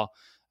we saw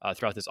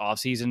throughout this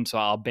offseason. So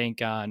I'll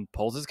bank on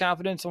Poles'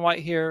 confidence in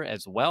Whitehair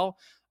as well.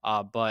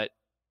 But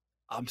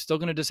I'm still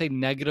going to just say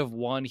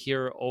 -1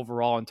 here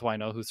overall until I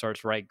know who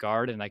starts right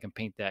guard and I can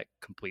paint that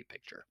complete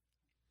picture.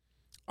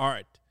 All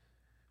right.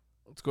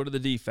 Let's go to the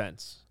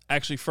defense.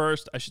 Actually,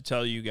 first, I should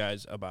tell you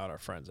guys about our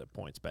friends at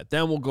PointsBet.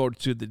 Then we'll go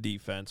to the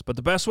defense. But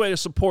the best way to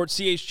support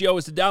CHGO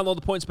is to download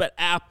the PointsBet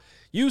app.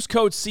 Use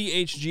code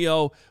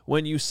CHGO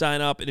when you sign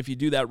up. And if you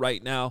do that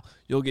right now,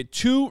 you'll get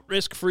 2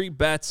 risk-free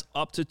bets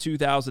up to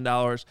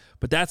 $2,000.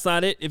 But that's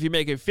not it. If you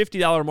make a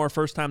 $50 or more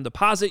first-time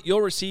deposit, you'll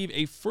receive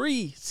a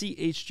free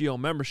CHGO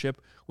membership,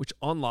 which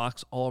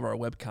unlocks all of our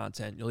web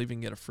content. You'll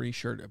even get a free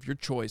shirt of your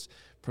choice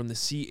from the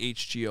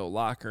CHGO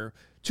locker.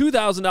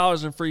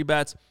 $2,000 in free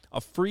bets, a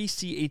free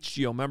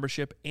CHGO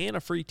membership, and a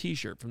free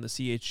t-shirt from the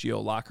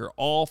CHGO locker,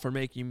 all for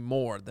making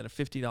more than a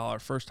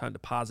 $50 first-time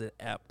deposit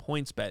at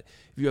PointsBet.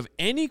 If you have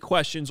any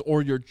questions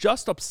or you're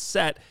just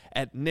upset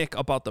at Nick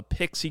about the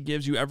picks he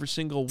gives you every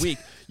single week,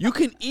 you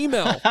can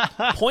email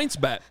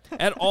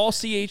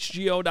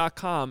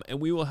pointsbet@allchgo.com, and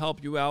we will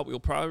help you out. We'll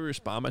probably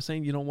respond by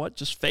saying, you know what,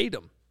 just fade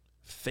him.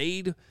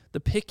 Fade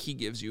the pick he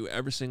gives you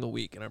every single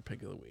week in our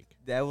pick of the week.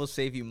 That will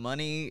save you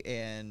money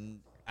and...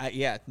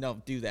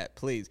 do that,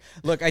 please.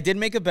 Look, I did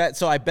make a bet.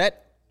 So I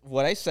bet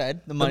what I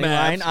said, the money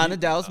line on the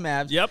Dallas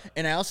Mavs. Yep.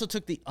 And I also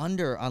took the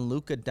under on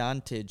Luka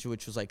Doncic,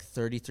 which was like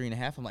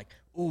 33.5. I'm like,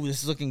 ooh,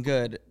 this is looking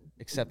good,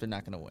 except they're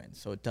not going to win.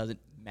 So it doesn't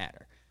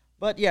matter.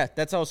 But yeah,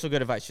 that's also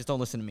good advice. Just don't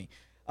listen to me.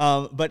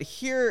 But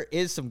here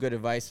is some good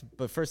advice.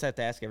 But first I have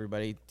to ask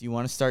everybody, do you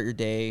want to start your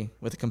day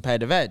with a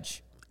competitive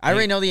edge? I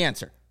already know the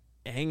answer.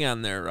 Hang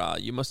on there.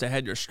 You must have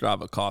had your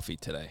Strava coffee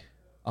today.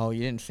 Oh,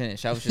 you didn't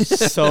finish. I was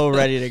just so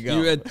ready to go.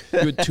 You had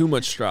too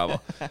much Strava.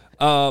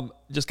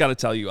 Just got to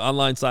tell you,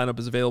 online sign-up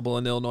is available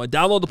in Illinois.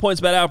 Download the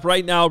PointsBet app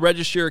right now.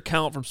 Register your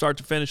account from start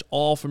to finish,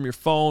 all from your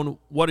phone.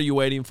 What are you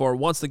waiting for?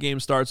 Once the game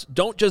starts,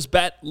 don't just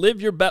bet.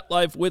 Live your bet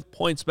life with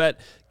PointsBet.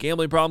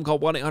 Gambling problem, call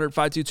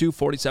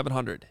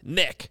 1-800-522-4700.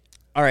 Nick.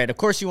 All right, of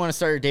course you want to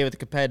start your day with a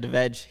competitive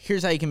edge.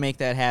 Here's how you can make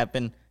that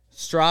happen.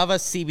 Strava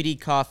CBD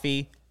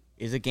coffee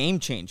is a game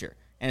changer,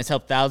 and it's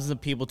helped thousands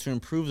of people to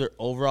improve their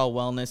overall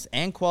wellness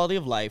and quality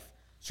of life.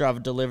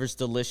 Strava delivers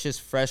delicious,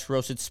 fresh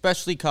roasted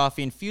specialty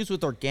coffee infused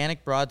with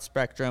organic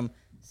broad-spectrum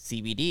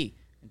CBD.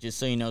 And just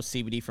so you know,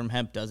 CBD from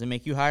hemp doesn't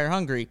make you high or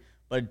hungry,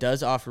 but it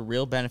does offer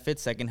real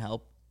benefits that can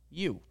help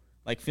you.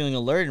 like feeling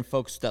alert and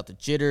focused without the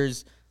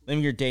jitters,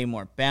 living your day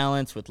more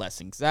balanced with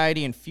less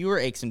anxiety and fewer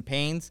aches and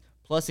pains,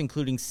 plus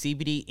including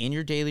CBD in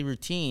your daily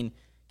routine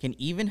can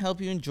even help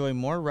you enjoy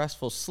more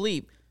restful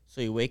sleep so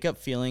you wake up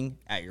feeling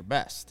at your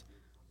best.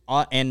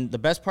 And the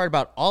best part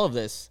about all of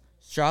this,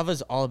 Strava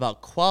is all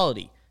about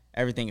quality.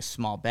 Everything is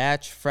small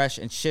batch, fresh,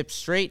 and shipped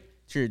straight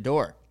to your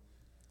door.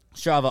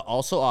 Strava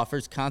also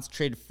offers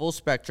concentrated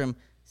full-spectrum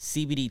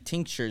CBD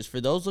tinctures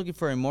for those looking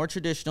for a more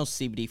traditional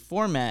CBD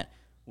format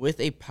with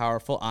a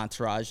powerful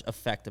entourage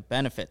effect of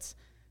benefits.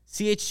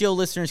 CHGO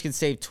listeners can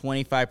save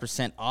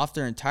 25% off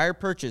their entire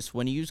purchase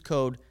when you use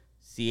code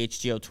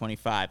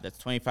CHGO25.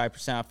 That's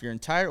 25% off your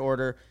entire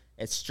order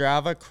at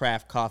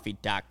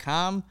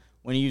StravaCraftCoffee.com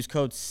when you use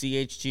code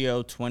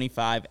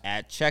CHGO25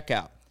 at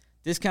checkout.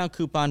 Discount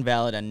coupon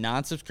valid on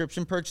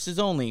non-subscription purchases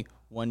only,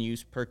 one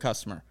use per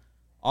customer.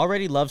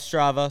 Already love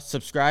Strava?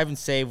 Subscribe and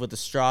save with the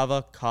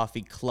Strava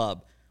Coffee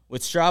Club.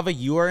 With Strava,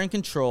 you are in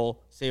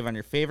control. Save on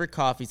your favorite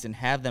coffees and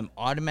have them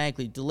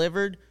automatically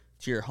delivered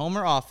to your home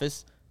or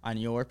office on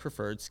your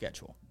preferred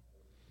schedule.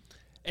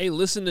 Hey,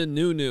 listen to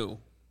Nunu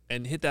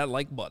and hit that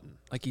like button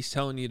like he's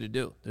telling you to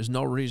do. There's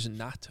no reason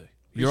not to.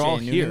 You're all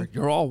here.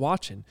 You're all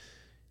watching.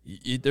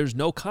 There's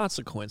no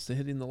consequence to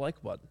hitting the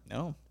like button.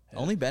 No,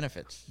 only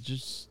benefits.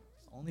 Just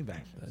only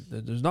benefits.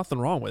 There's nothing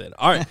wrong with it.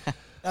 All right.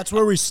 That's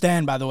where we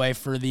stand, by the way,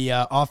 for the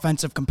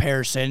offensive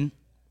comparison.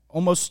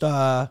 Almost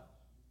a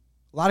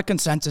lot of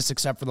consensus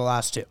except for the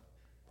last two.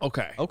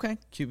 Okay.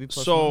 QB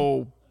plus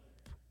so,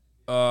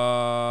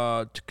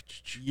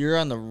 you're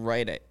on the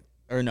right,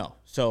 or no.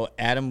 So,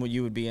 Adam,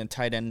 you would be in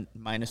tight end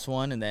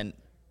 -1, and then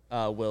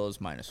Will is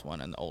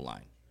 -1 on the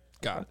O-line.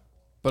 Got it.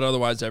 But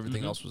otherwise,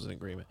 everything else was in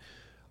agreement.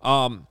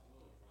 I'm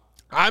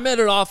at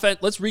an offense.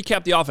 Let's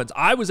recap the offense.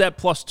 I was at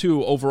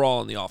 +2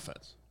 overall in the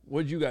offense.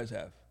 What did you guys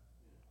have?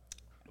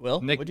 Will,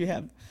 Nick, what do you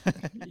have?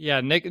 Yeah,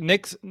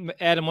 Nick's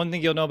Adam. One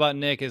thing you'll know about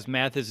Nick is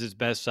math is his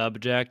best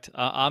subject.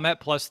 I'm at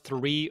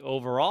 +3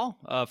 overall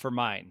for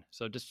mine,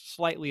 so just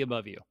slightly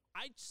above you.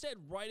 I said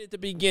right at the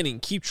beginning,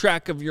 keep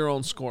track of your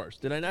own scores.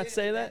 Did I not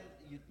say that?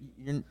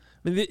 You're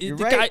the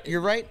right. guy,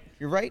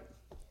 You're right.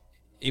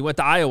 He went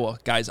to Iowa,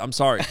 guys. I'm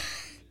sorry.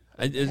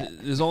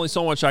 There's only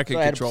so much I can So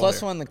I had control.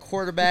 +1 the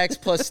quarterbacks,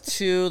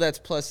 +2. That's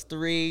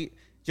 +3.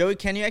 Joey,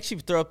 can you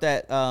actually throw up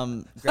that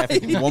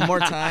graphic one more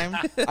time?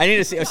 I need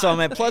to see. So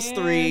I'm at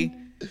 +3.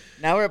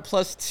 Now we're at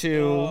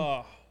 +2.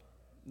 Oh.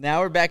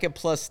 Now we're back at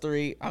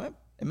 +3. Am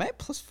I at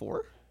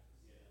 +4?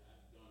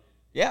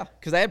 Yeah,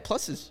 because I had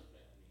pluses.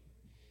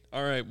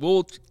 All right.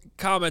 Well,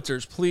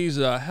 commenters, please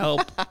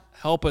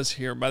help us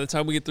here. By the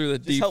time we get through the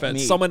Just help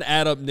defense, me. someone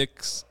add up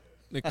Nick's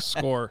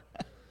score.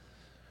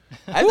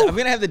 I'm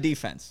going to have the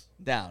defense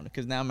down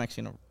because now I'm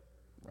actually going to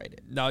write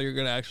it. Now you're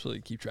going to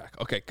actually keep track.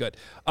 Okay, good.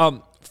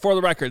 For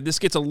the record, this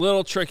gets a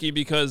little tricky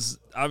because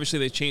obviously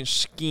they changed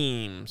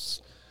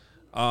schemes.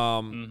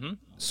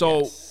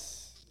 So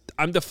Yes.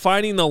 I'm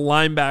defining the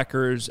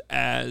linebackers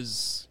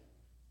as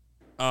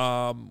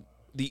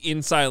the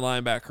inside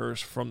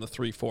linebackers from the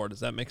 3-4.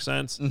 Does that make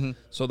sense? Mm-hmm.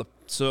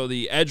 So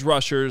the edge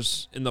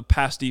rushers in the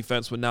pass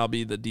defense would now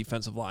be the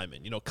defensive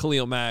linemen. You know,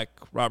 Khalil Mack,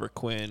 Robert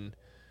Quinn,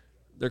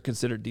 they're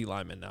considered D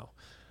linemen now.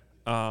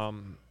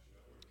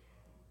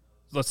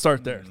 Let's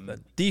start there. The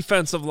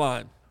defensive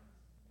line.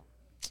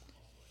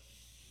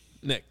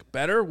 Nick,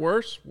 better,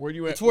 worse? Where do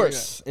you at? It's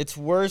worse. It's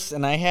worse,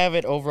 and I have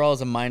it overall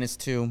as a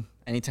 -2.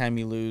 Anytime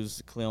you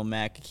lose Khalil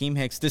Mack, Akeem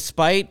Hicks,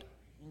 despite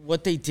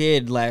what they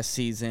did last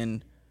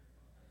season,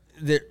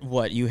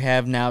 you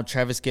have now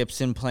Travis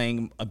Gibson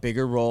playing a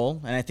bigger role,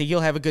 and I think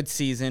he'll have a good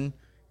season.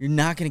 You're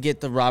not going to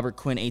get the Robert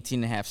Quinn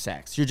 18.5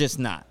 sacks. You're just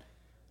not,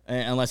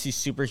 unless he's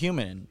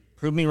superhuman. And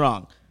prove me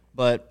wrong,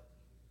 but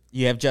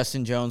you have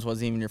Justin Jones,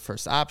 wasn't even your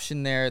first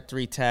option there at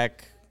 3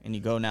 tech, and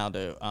you go now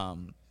to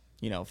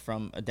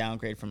from a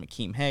downgrade from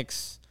Akeem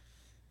Hicks.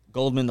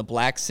 Goldman, the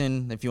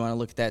Blackson, if you want to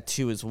look at that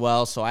too as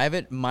well. So I have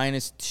it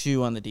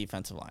 -2 on the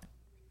defensive line.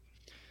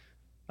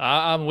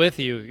 I'm with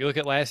you. You look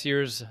at last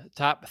year's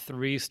top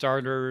 3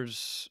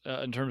 starters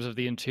in terms of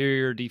the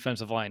interior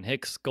defensive line: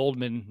 Hicks,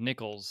 Goldman,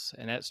 Nichols,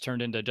 and that's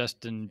turned into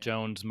Justin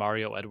Jones,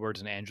 Mario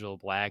Edwards, and Angelo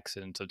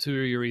Blackson. So 2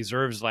 of your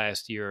reserves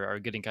last year are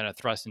getting kind of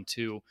thrust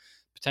into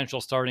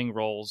potential starting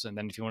roles. And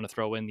then if you want to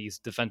throw in these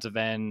defensive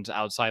ends,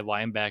 outside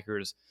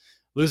linebackers,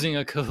 losing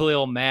a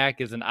Khalil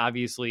Mack is an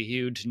obviously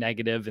huge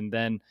negative. And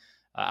then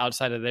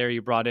outside of there,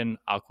 you brought in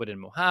Alquid and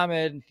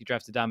Muhammad. You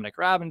drafted Dominic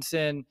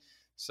Robinson.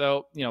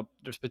 So,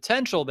 there's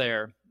potential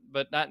there,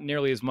 but not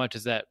nearly as much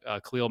as that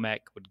Khalil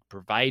Mack would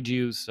provide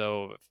you.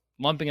 So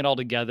lumping it all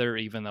together,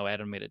 even though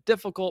Adam made it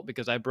difficult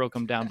because I broke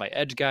them down by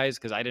edge guys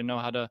because I didn't know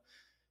how to,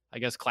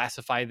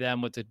 classify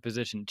them with the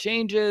position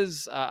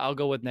changes, I'll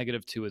go with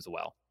 -2 as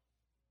well.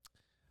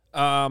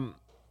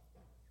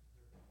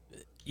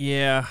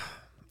 Yeah,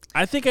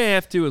 I think I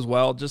have to as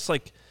well. Just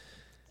like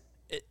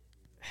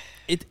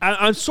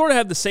I sort of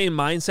have the same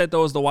mindset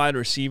though as the wide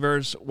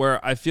receivers,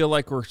 where I feel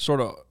like we're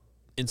sort of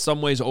in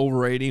some ways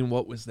overrating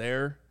what was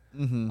there.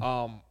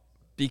 Mm-hmm.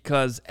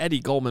 Because Eddie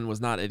Goldman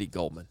was not Eddie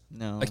Goldman.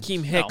 No.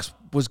 Akeem Hicks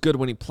was good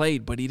when he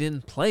played, but he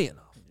didn't play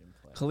enough.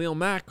 Khalil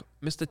Mack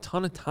missed a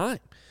ton of time.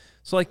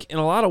 So, like, in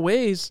a lot of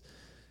ways,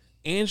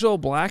 Angelo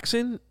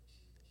Blackson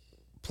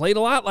played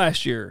a lot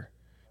last year.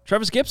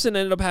 Travis Gibson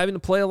ended up having to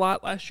play a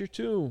lot last year,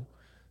 too.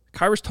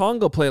 Kyrus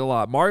Tonga played a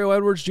lot. Mario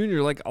Edwards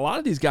Jr., like, a lot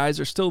of these guys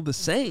are still the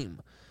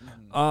same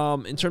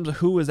in terms of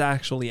who is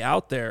actually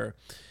out there.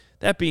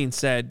 That being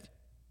said,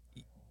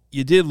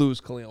 you did lose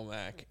Khalil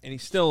Mack, and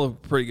he's still a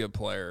pretty good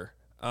player.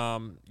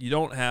 You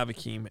don't have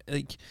Akeem.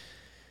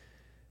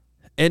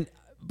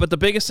 But the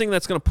biggest thing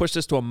that's going to push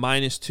this to a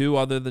 -2,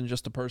 other than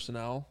just the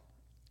personnel,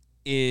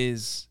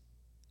 is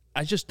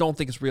I just don't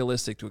think it's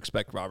realistic to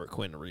expect Robert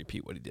Quinn to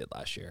repeat what he did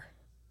last year.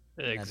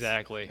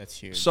 Exactly. That's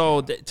huge.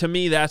 So to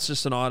me, that's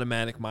just an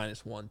automatic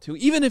 -1, too.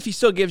 Even if he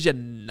still gives you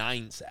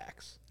 9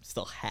 sacks,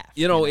 still half.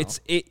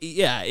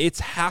 It's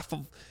half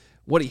of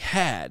what he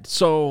had.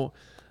 So,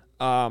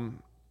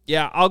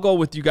 I'll go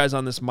with you guys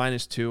on this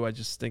 -2. I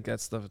just think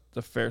that's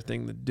the fair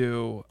thing to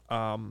do.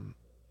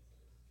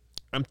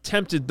 I'm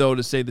tempted, though,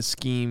 to say the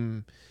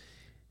scheme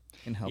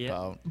can help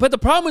out. But the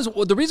problem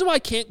is, the reason why I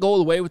can't go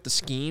away with the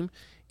scheme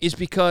is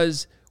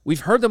because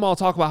we've heard them all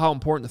talk about how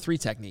important the 3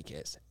 technique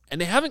is,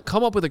 and they haven't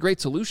come up with a great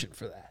solution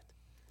for that.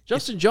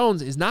 Justin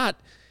Jones is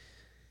not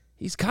 –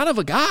 he's kind of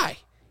a guy,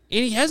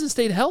 and he hasn't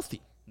stayed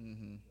healthy.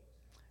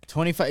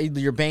 25.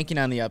 You're banking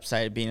on the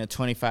upside of being a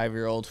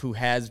 25-year-old who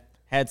has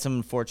had some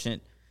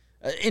unfortunate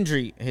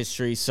injury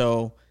history.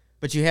 So,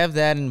 but you have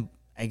that, and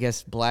I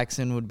guess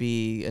Blackson would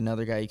be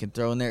another guy you can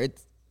throw in there.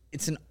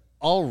 It's an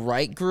all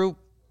right group.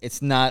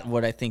 It's not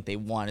what I think they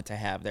wanted to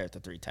have there at the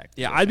 3 tech.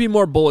 Yeah, I'd be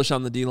more bullish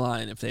on the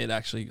D-line if they had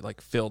actually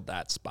filled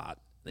that spot.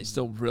 They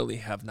still really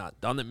have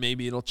not done it.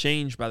 Maybe it'll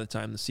change by the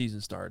time the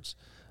season starts.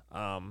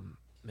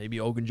 Maybe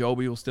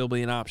Ogunjobi will still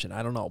be an option.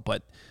 I don't know.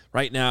 But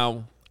right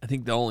now, I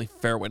think the only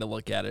fair way to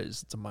look at it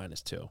is it's a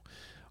 -2.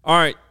 All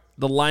right,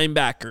 the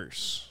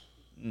linebackers.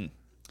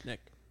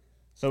 Nick.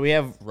 So we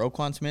have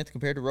Roquan Smith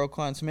compared to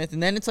Roquan Smith,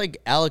 and then it's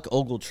like Alec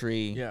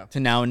Ogletree to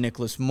now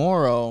Nicholas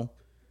Morrow.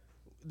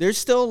 There's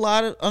still a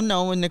lot of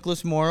unknown with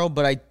Nicholas Morrow,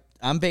 but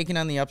I'm banking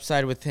on the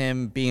upside with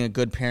him being a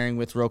good pairing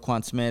with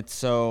Roquan Smith.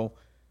 So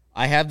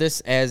I have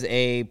this as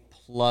a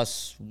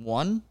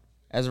 +1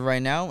 as of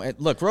right now.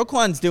 Look,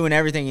 Roquan's doing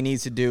everything he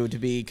needs to do to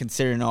be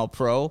considered an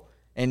all-pro,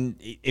 and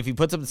if he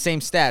puts up the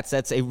same stats,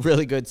 that's a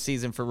really good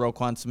season for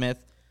Roquan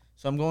Smith.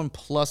 So I'm going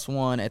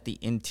 +1 at the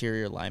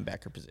interior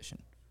linebacker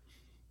position.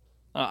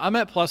 I'm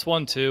at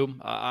 +1 too.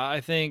 I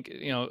think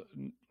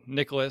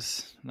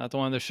Nicholas, not the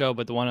one on the show,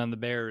 but the one on the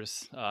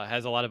Bears,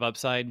 has a lot of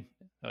upside.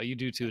 You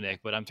do too,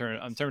 Nick. But in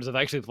terms of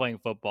actually playing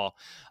football,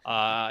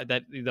 I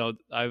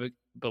would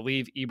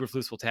believe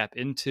Eberflus will tap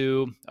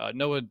into.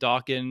 Noah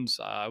Dawkins,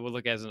 I would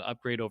look as an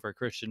upgrade over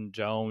Christian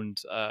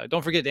Jones.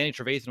 Don't forget Danny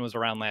Trevathan was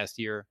around last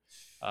year,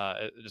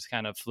 just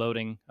kind of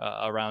floating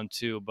around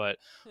too. But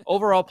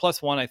overall,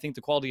 +1. I think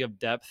the quality of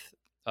depth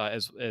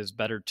is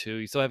better too.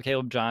 You still have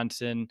Caleb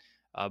Johnson.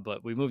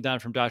 But we moved on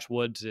from Josh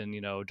Woods and,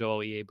 Joel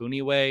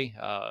Iyiegbuniwe.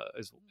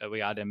 We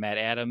got in Matt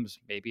Adams,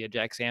 maybe a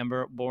Jack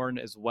Sanborn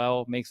as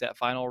well, makes that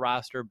final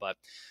roster. But,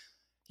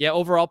 yeah,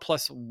 overall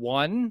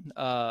 +1,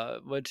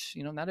 which,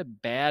 not a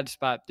bad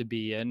spot to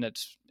be in.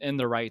 It's in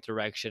the right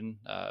direction.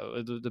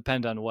 It'll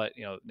depend on what,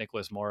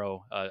 Nicholas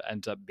Morrow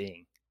ends up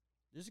being.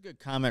 There's a good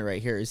comment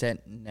right here. Is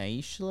that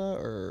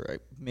Naishla? Or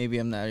maybe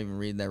I'm not even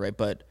reading that right,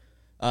 but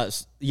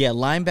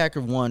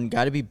linebacker 1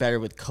 got to be better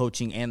with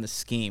coaching and the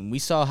scheme. We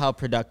saw how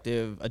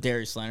productive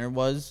Darius Leonard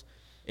was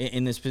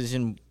in this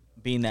position,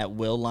 being that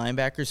will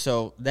linebacker.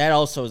 So that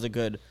also is a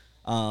good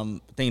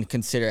thing to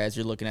consider as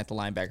you're looking at the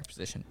linebacker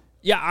position.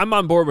 Yeah, I'm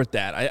on board with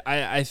that.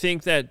 I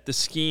think that the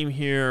scheme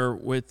here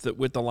with the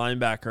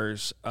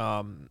linebackers,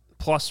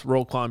 plus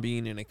Roquan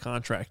being in a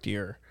contract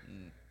year.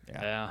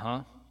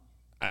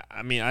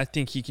 I mean, I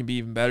think he can be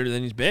even better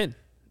than he's been.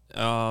 He's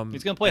going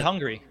to play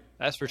hungry.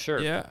 That's for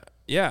sure.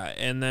 Yeah,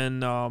 and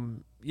then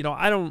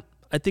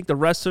I think the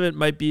rest of it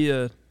might be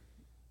a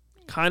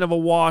kind of a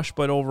wash,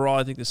 but overall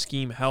I think the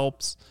scheme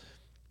helps.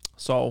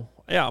 So,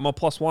 yeah, I'm a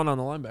 +1 on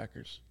the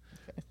linebackers.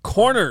 Okay.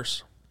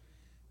 Corners.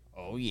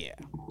 Oh, yeah.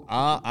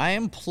 I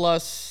am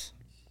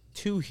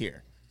 +2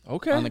 here.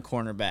 Okay. On the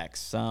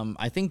cornerbacks.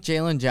 I think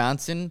Jalen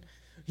Johnson,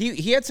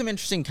 he had some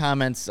interesting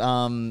comments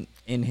in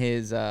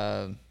his,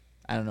 I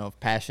don't know if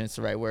passionate's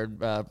the right word,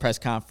 press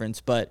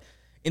conference, but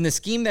in the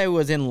scheme that he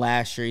was in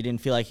last year, he didn't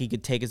feel like he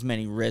could take as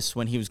many risks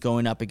when he was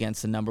going up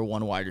against the number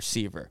 1 wide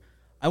receiver.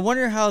 I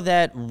wonder how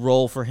that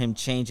role for him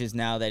changes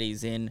now that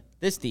he's in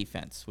this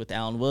defense with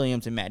Alan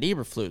Williams and Matt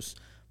Eberflus.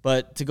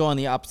 But to go on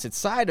the opposite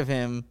side of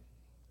him,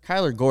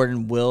 Kyler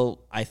Gordon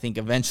will, I think,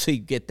 eventually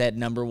get that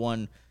number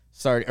 1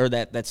 start, or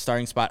that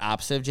starting spot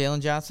opposite of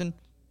Jalen Johnson.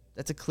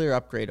 That's a clear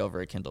upgrade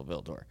over Kendall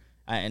Vildor.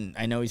 And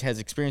I know he has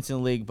experience in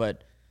the league,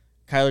 but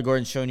Kyler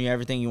Gordon's showing you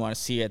everything you want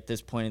to see at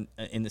this point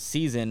in the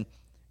season.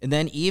 And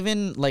then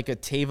even like a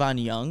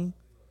Tavon Young,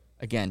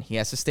 again, he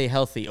has to stay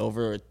healthy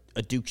over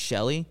a Duke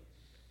Shelley.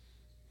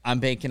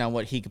 I'm banking on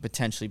what he could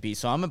potentially be.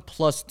 So I'm a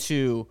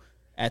 +2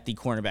 at the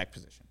cornerback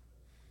position.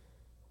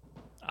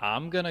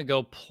 I'm going to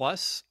go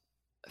 +3.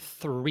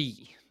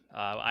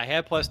 I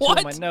had +2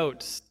 in my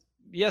notes.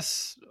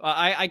 Yes,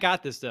 I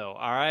got this though.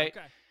 All right.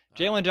 Okay.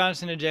 Jalen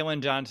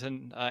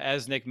Johnson,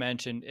 as Nick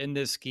mentioned, in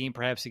this scheme,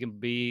 perhaps he can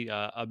be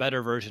a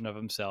better version of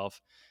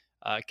himself.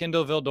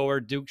 Kendall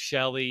Vildor, Duke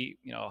Shelley,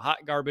 hot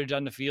garbage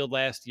on the field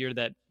last year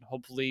that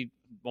hopefully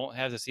won't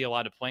have to see a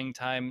lot of playing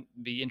time.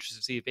 Be interested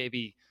to see if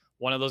maybe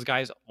one of those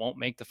guys won't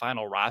make the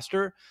final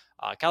roster.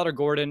 Kyler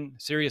Gordon,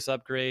 serious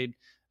upgrade.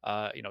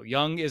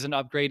 Young is an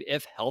upgrade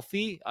if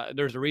healthy.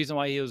 There's a reason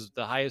why he was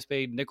the highest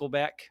paid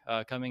nickelback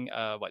coming,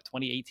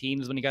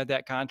 2018 is when he got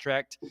that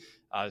contract.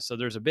 So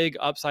there's a big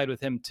upside with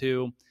him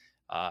too.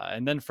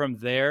 And then from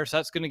there, so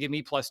that's going to give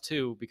me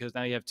 +2 because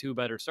now you have 2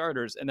 better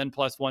starters, and then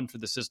 +1 for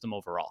the system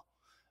overall.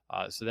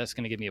 So that's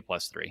going to give me a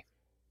 +3.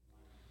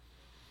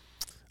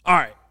 All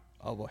right.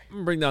 Oh boy. I'm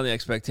going to bring down the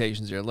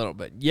expectations here a little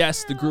bit.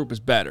 Yes, the group is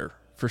better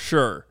for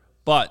sure,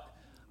 but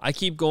I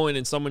keep going,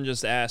 and someone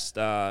just asked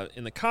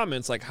in the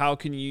comments, like, how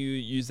can you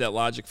use that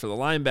logic for the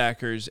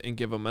linebackers and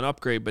give them an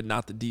upgrade, but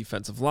not the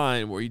defensive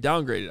line where you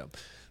downgraded them?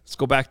 Let's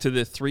go back to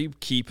the 3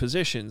 key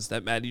positions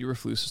that Matt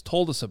Eberflus has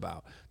told us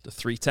about. The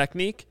 3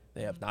 technique,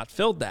 they have not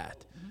filled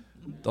that.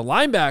 The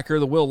linebacker,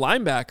 the will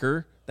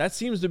linebacker, that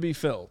seems to be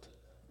filled.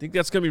 I think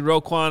that's going to be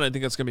Roquan. I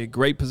think that's going to be a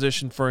great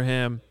position for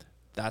him.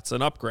 That's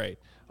an upgrade,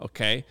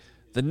 okay?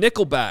 The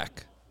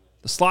nickelback,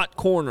 the slot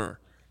corner,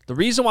 the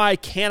reason why I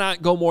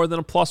cannot go more than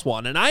a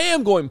 +1, and I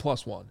am going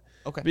 +1,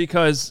 Okay.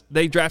 because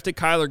they drafted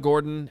Kyler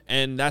Gordon,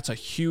 and that's a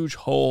huge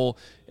hole.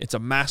 It's a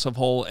massive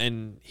hole,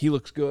 and he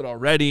looks good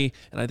already,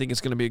 and I think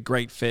it's going to be a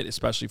great fit,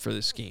 especially for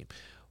this scheme.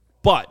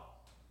 But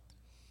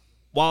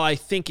while I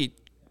think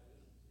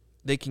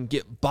they can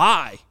get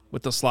by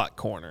with the slot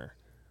corner,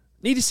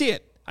 need to see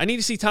it. I need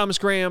to see Thomas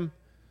Graham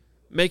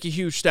make a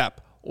huge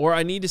step, or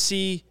I need to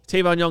see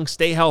Tavon Young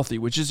stay healthy,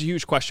 which is a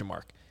huge question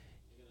mark.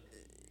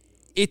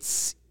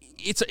 It's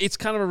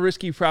kind of a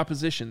risky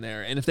proposition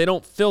there, and if they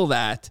don't fill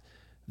that,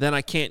 then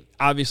I can't,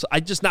 obviously,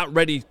 I'm just not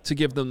ready to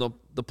give them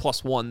the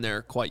 +1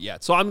 there quite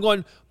yet. So I'm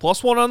going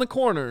 +1 on the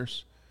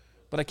corners,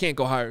 but I can't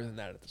go higher than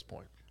that at this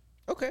point.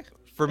 Okay.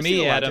 For I see me,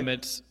 the Adam,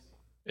 logic.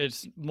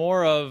 it's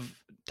more of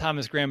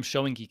Thomas Graham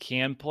showing he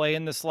can play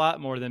in the slot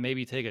more than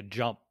maybe take a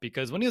jump,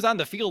 because when he was on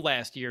the field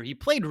last year, he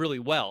played really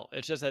well.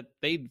 It's just that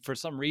they, for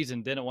some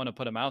reason, didn't want to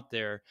put him out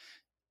there.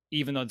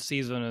 Even though the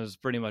season was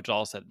pretty much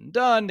all said and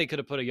done, they could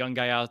have put a young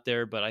guy out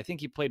there, but I think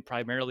he played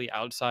primarily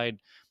outside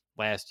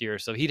last year.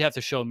 So he'd have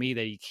to show me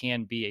that he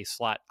can be a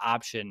slot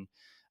option.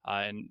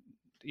 And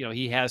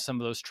he has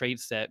some of those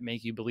traits that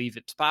make you believe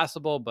it's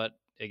possible, but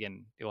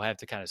again, you'll have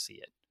to kind of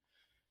see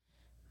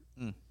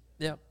it.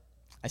 Yeah.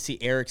 I see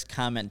Eric's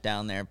comment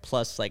down there.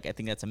 Plus, I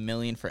think that's $1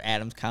 million for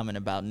Adam's comment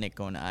about Nick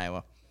going to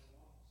Iowa.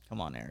 Come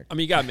on, Eric. I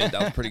mean, you got to admit,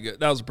 that was pretty good.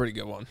 That was a pretty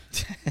good one.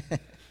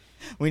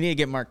 We need to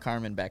get Mark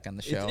Carmen back on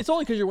the show. It's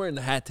only because you're wearing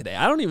the hat today.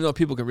 I don't even know if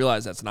people can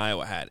realize that's an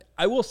Iowa hat.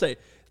 I will say,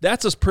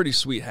 that's a pretty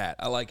sweet hat.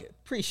 I like it.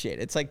 Appreciate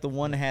it. It's like the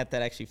one hat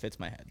that actually fits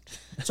my head.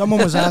 Someone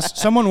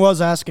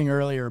was asking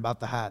earlier about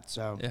the hat,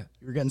 so Yeah.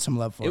 you're getting some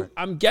love for it.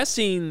 I'm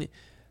guessing,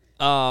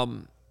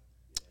 other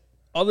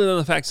than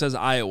the fact it says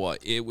Iowa,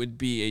 it would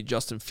be a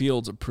Justin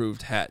Fields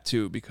approved hat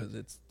too, because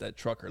it's that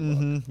trucker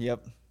look.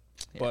 Yep.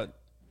 But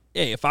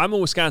hey, if I'm a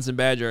Wisconsin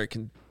Badger, I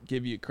can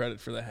give you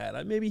credit for the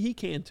hat. Maybe he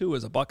can too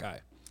as a Buckeye.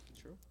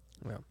 True.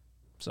 Yeah.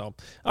 So,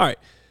 all right.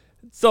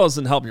 It still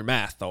doesn't help your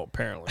math though.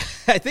 Apparently,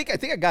 I think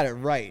I got it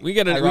right. we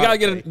gotta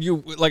get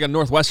you like a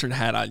Northwestern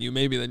hat on you.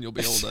 Maybe then you'll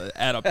be able to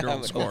add up your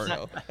own score.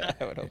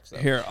 I would hope so.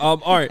 Here, all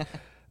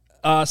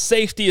right.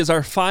 Safety is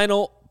our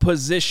final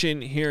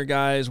position here,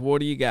 guys. What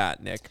do you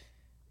got, Nick?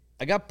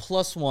 I got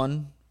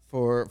 +1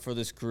 for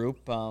this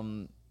group.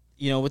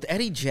 With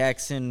Eddie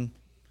Jackson,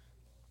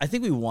 I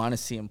think we want to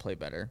see him play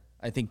better.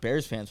 I think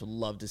Bears fans would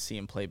love to see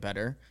him play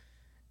better.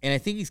 And I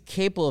think he's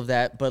capable of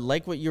that. But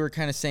like what you were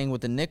kind of saying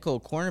with the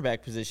nickel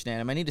cornerback position,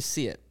 Adam, I need to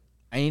see it.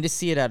 I need to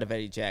see it out of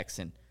Eddie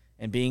Jackson.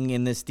 And being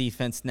in this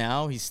defense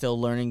now, he's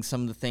still learning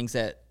some of the things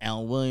that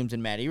Alan Williams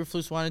and Matt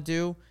Eberflus want to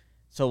do.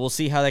 So we'll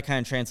see how that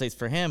kind of translates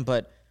for him.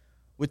 But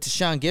with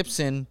Tashawn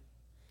Gibson,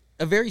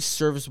 a very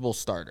serviceable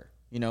starter.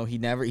 He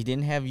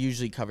didn't have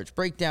usually coverage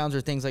breakdowns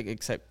or things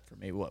except for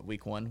maybe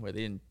week 1 where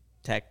they didn't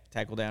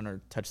tackle down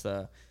or touch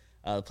the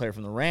player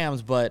from the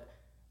Rams. But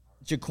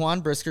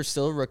Jaquan Brisker's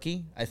still a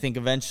rookie. I think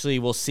eventually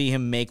we'll see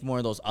him make more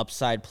of those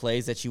upside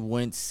plays that you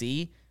wouldn't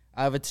see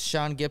out of a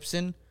Tashawn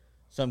Gibson.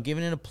 So I'm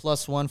giving it a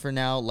 +1 for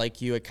now.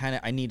 Like you,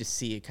 I need to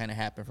see it kind of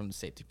happen from the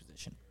safety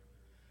position.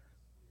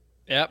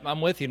 Yep, I'm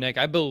with you, Nick.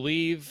 I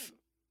believe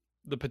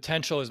the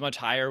potential is much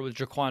higher with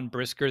Jaquan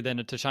Brisker than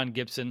a Tashawn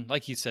Gibson.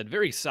 Like you said,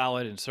 very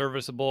solid and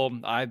serviceable.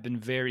 I've been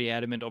very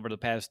adamant over the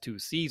past 2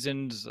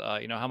 seasons,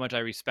 how much I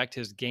respect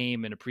his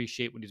game and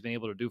appreciate what he's been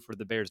able to do for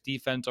the Bears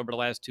defense over the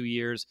last 2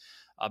 years.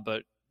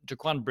 But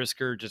Jaquan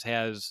Brisker just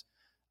has,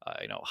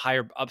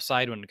 higher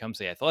upside when it comes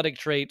to athletic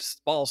traits,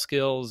 ball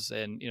skills,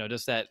 and,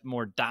 just that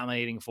more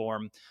dominating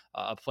form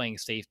of playing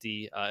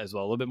safety as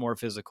well. A little bit more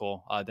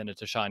physical than a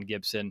Tashawn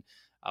Gibson.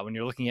 When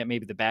you're looking at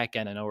maybe the back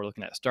end, I know we're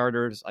looking at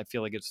starters. I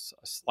feel like it's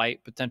a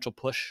slight potential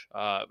push.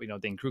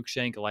 Dane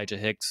Cruikshank, Elijah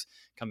Hicks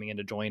coming in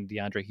to join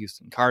DeAndre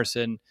Houston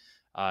Carson.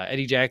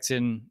 Eddie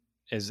Jackson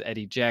is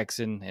Eddie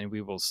Jackson, and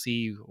we will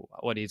see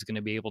what he's going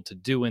to be able to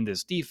do in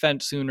this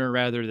defense sooner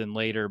rather than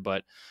later.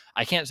 But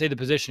I can't say the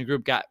position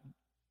group got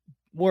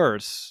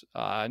worse,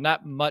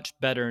 not much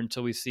better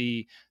until we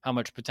see how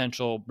much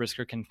potential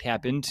Brisker can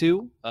tap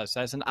into. So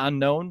that's an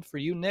unknown for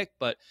you, Nick,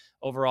 but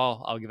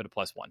overall, I'll give it a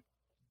 +1.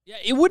 Yeah,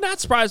 it would not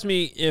surprise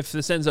me if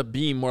this ends up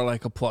being more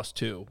like a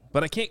 +2,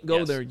 but I can't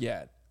go there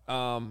yet.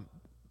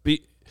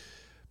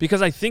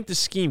 Because I think the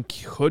scheme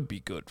could be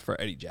good for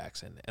Eddie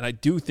Jackson. And I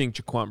do think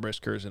Jaquan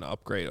Brisker is an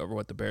upgrade over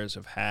what the Bears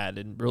have had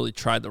and really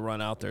tried to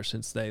run out there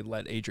since they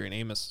let Adrian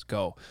Amos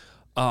go.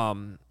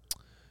 But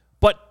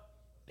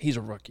he's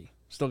a rookie.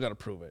 Still got to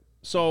prove it.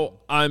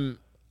 So I'm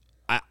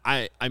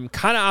kind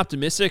of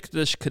optimistic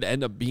this could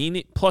end up being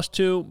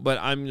 +2, but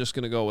I'm just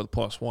going to go with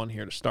 +1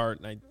 here to start.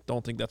 And I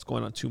don't think that's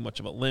going on too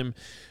much of a limb.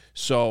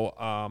 So,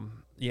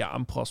 yeah,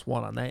 I'm +1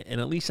 on that. And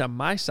at least on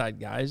my side,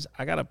 guys,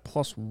 I got a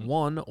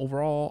 +1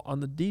 overall on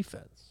the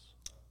defense.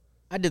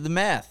 I did the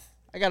math.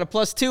 I got a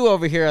 +2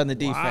 over here on the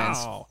defense.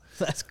 Wow.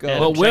 Let's go.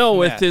 Well, Will,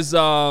 with his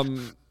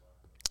cornerback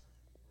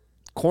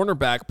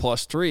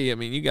 +3, I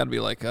mean, you got to be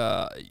like,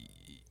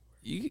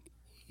 you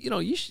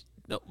should.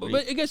 No, but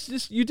I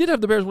guess you did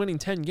have the Bears winning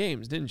 10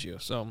 games, didn't you?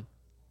 So,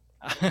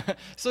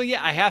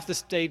 yeah, I have to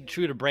stay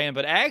true to brand,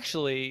 but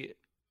actually,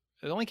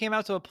 it only came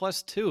out to a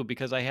 +2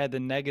 because I had the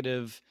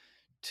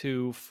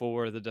 -2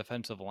 for the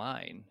defensive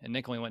line, and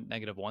Nick only went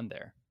 -1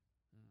 there.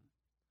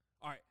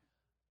 All right,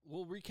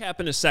 we'll recap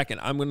in a second.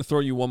 I'm going to throw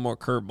you one more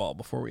curveball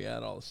before we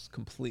add all this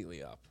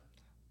completely up.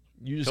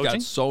 You just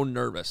got so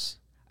nervous.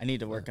 I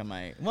need to work on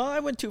my. Well, I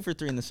went 2 for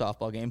 3 in the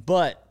softball game,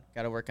 but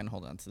got to work on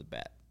hold on to the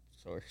bat.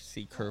 Or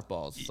see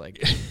curveballs. It's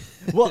like,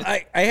 well,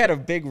 I had a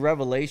big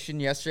revelation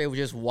yesterday. Was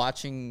just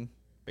watching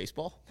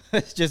baseball,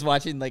 just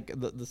watching like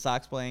the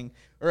Sox playing,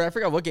 or I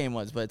forgot what game it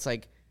was, but it's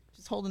like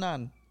just holding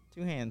on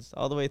 2 hands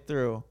all the way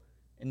through,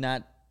 and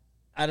not.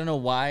 I don't know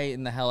why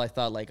in the hell I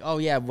thought like, oh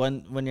yeah,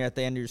 when you're at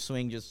the end of your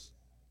swing, just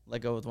let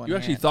go with one. You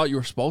actually thought you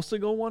were supposed to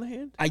go one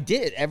hand? I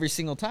did every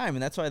single time,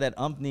 and that's why that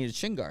ump needed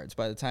shin guards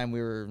by the time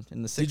we were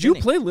in the 6th Did you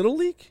inning. play Little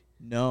League?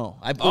 No,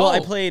 I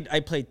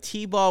played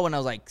T-ball when I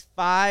was like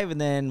 5,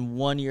 and then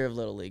 1 year of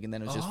Little League, and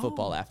then it was just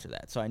football after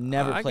that. So I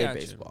never played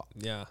baseball.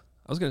 Yeah,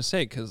 I was gonna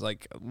say because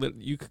like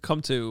you could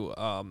come to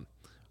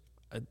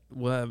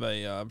we'll have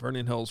a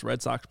Vernon Hills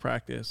Red Sox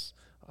practice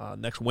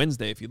next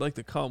Wednesday if you'd like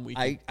to come.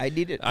 I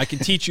need it. I can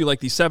teach you like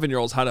these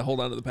 7-year-olds how to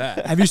hold onto the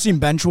bat. Have you seen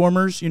bench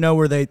warmers? You know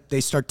where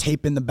they start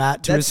taping the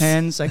bat to his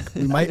hands. Like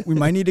we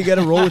might need to get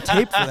a roll of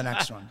tape for the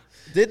next one.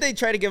 Did they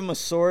try to give him a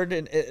sword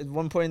at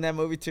one point in that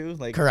movie too?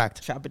 Like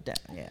correct. Chop it down.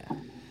 Yeah.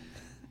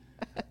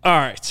 All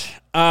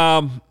right.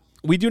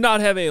 We do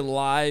not have a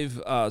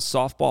live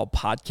softball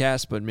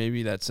podcast, but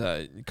maybe that's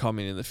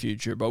coming in the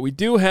future. But we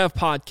do have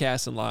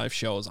podcasts and live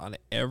shows on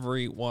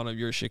every one of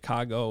your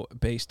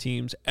Chicago-based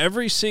teams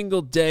every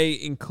single day,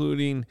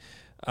 including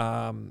we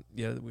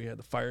had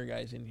the Fire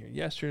guys in here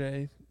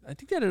yesterday. I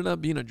think that ended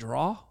up being a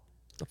draw,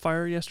 the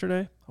Fire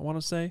yesterday, I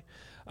want to say.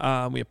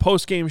 We have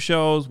post-game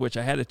shows, which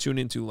I had to tune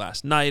into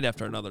last night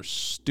after another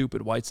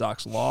stupid White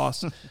Sox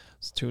loss. I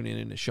was tuning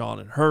into Sean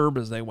and Herb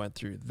as they went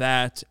through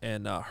that,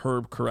 and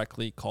Herb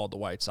correctly called the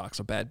White Sox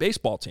a bad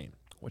baseball team,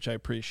 which I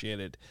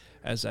appreciated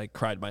as I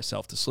cried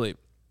myself to sleep.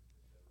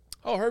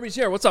 Oh, Herbie's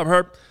here. What's up,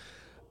 Herb?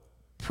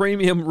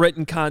 Premium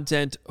written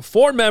content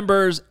for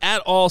members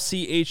at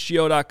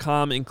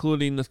allchgo.com,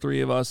 including the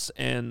 3 of us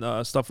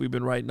and stuff we've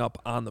been writing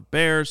up on the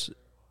Bears,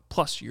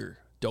 plus your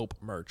dope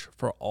merch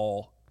for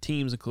all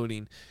teams,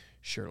 including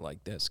shirt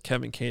like this.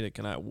 Kevin Kadick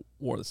and I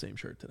wore the same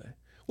shirt today,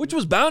 which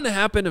was bound to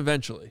happen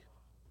eventually.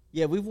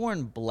 Yeah, we've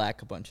worn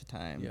black a bunch of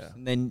times. Yeah.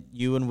 And then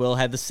you and Will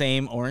had the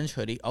same orange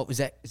hoodie. Oh, is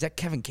that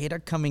Kevin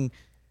Kadick coming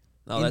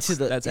into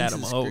that's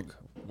Adam Hogue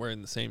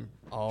wearing the same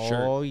shirt.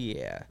 Oh,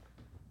 yeah.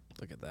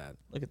 Look at that.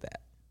 Look at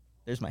that.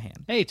 There's my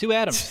hand. Hey, 2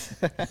 Adams.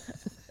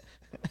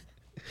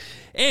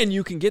 And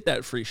you can get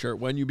that free shirt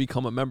when you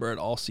become a member at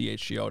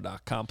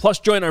allchgo.com. Plus,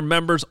 join our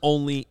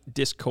members-only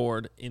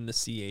Discord in the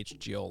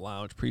CHGO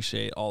Lounge.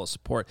 Appreciate all the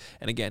support.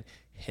 And again,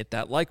 hit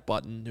that like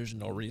button. There's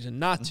no reason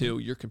not to.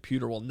 Your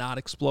computer will not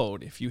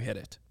explode if you hit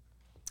it.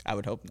 I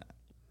would hope not.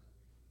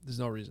 There's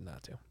no reason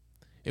not to.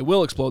 It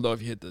will explode, though,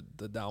 if you hit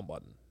the down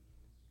button.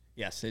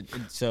 Yes,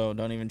 so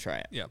don't even try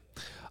it. Yeah.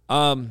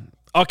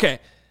 Okay.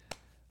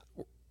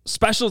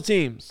 Special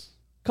teams.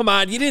 Come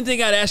on, you didn't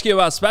think I'd ask you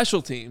about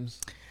special teams.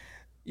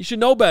 You should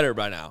know better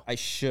by now. I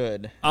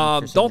should.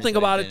 Don't think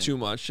about it too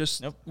much.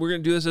 Just We're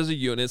going to do this as a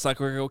unit. It's like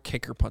we're going to go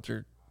kicker,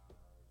 punter,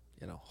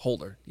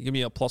 holder. You give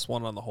me a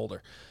 +1 on the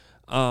holder.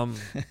 I'm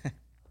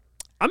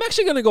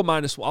actually going to go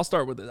 -1. I'll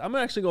start with this. I'm going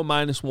to actually go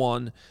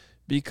 -1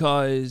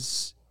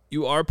 because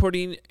you are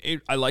putting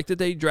 – I like that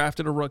they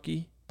drafted a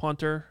rookie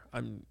punter.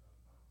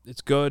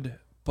 It's good,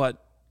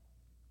 but,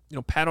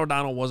 Pat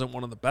O'Donnell wasn't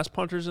one of the best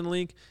punters in the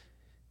league.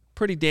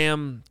 Pretty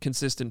damn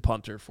consistent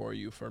punter for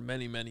you for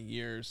many, many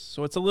years.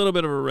 So it's a little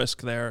bit of a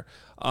risk there.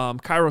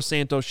 Cairo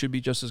Santos should be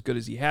just as good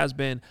as he has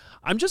been.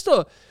 I'm just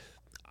a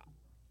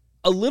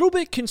little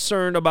bit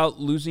concerned about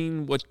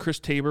losing what Chris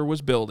Tabor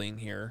was building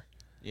here.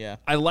 Yeah.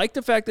 I like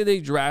the fact that they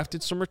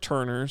drafted some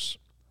returners,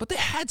 but they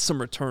had some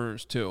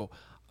returners too.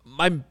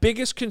 My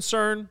biggest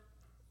concern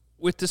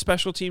with the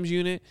special teams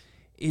unit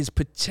is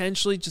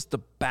potentially just the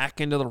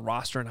back end of the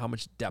roster and how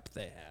much depth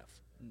they have.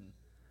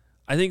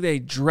 I think they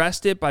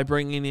addressed it by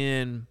bringing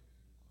in,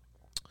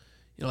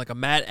 like a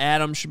Matt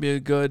Adams should be a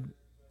good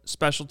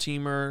special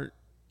teamer.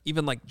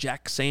 Even like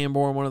Jack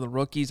Sanborn, one of the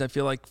rookies, I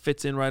feel like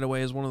fits in right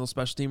away as one of those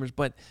special teamers.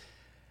 But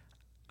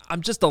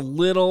I'm just a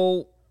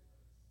little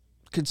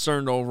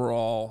concerned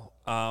overall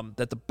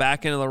that the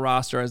back end of the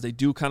roster, as they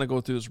do kind of go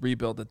through this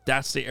rebuild,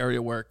 that's the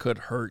area where it could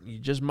hurt. You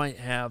just might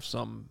have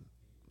some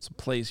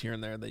plays here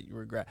and there that you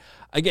regret.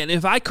 Again,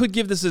 if I could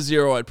give this a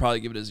 0, I'd probably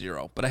give it a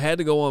 0. But I had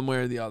to go one way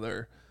or the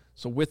other.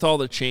 So with all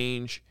the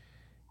change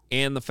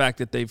and the fact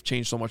that they've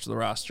changed so much of the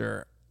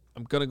roster,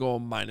 I'm gonna go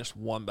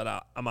 -1.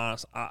 But I'm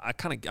honest, I'm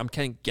kind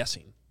of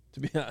guessing, to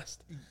be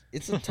honest.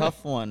 It's a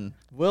tough one.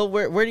 Will,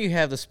 where do you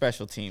have the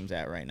special teams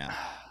at right now?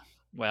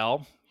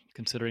 Well,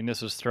 considering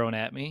this was thrown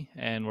at me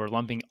and we're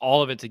lumping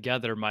all of it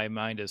together, my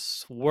mind is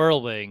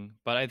swirling.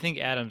 But I think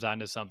Adam's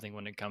onto something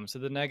when it comes to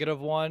the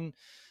 -1,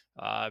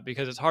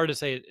 because it's hard to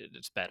say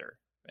it's better.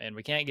 And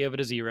we can't give it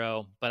a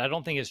 0, but I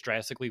don't think it's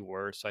drastically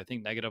worse. So I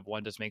think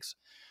 -1 just makes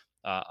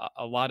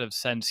a lot of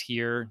sense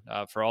here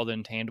for all the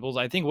intangibles.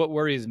 I think what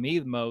worries me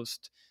the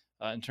most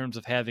in terms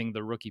of having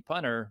the rookie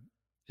punter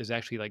is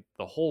actually like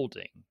the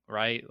holding,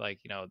 right?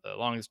 Like,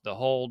 the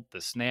hold,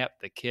 the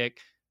snap, the kick,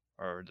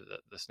 or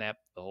the snap,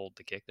 the hold,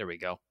 the kick. There we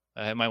go.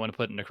 I might want to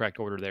put it in the correct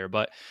order there.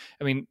 But,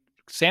 I mean,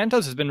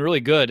 Santos has been really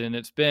good, and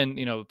it's been,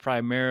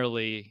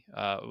 primarily,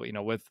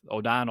 with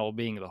O'Donnell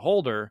being the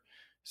holder.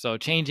 So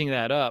changing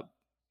that up,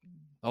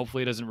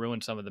 hopefully it doesn't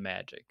ruin some of the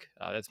magic.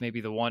 That's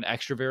maybe the one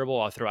extra variable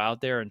I'll throw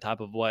out there on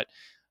top of what,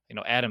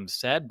 Adam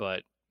said.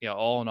 But,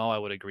 all in all, I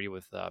would agree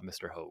with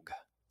Mr. Hogue.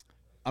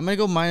 I'm going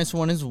to go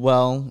 -1 as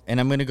well, and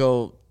I'm going to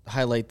go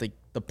highlight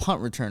the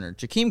punt returner.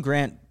 Jakeem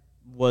Grant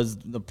was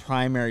the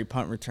primary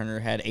punt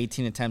returner, had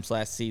 18 attempts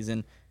last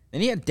season.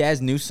 Then he had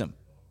Daz Newsome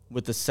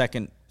with the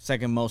second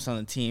most on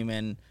the team,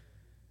 and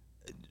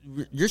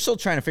you're still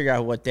trying to figure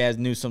out what Daz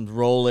Newsome's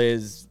role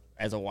is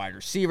as a wide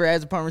receiver,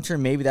 as a punt returner.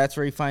 Maybe that's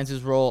where he finds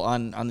his role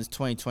on this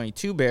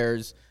 2022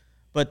 Bears.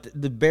 But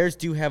the Bears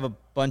do have a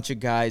bunch of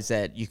guys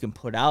that you can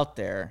put out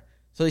there.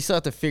 So they still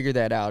have to figure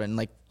that out. And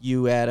like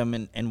you, Adam,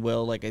 and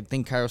Will, like I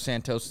think Cairo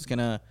Santos is going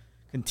to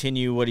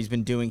continue what he's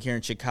been doing here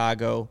in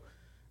Chicago.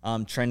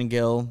 Trenton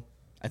Gill,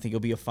 I think he'll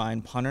be a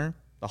fine punter.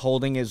 The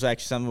holding is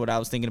actually something what I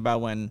was thinking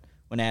about when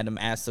Adam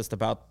asked us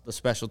about the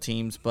special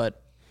teams.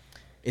 But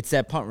it's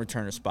that punt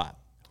returner spot.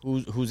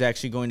 Who's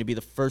actually going to be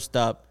the first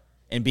up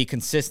and be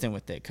consistent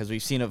with it, because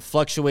we've seen a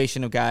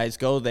fluctuation of guys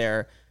go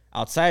there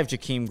outside of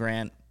Jakeem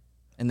Grant,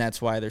 and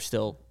that's why they're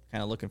still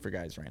kind of looking for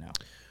guys right now.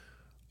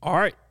 All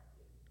right.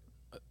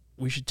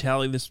 We should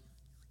tally this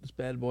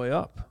bad boy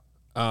up.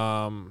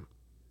 Can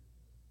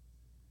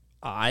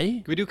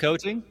we do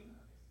coaching?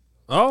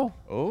 Oh.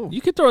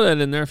 You could throw that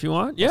in there if you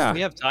want. Yeah.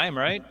 We have time,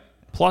 right?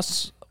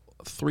 Plus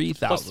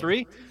 3,000. Plus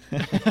 3?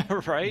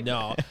 Right?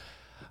 No.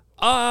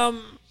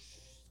 I'm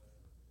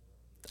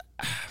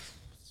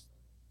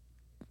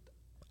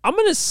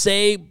going to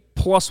say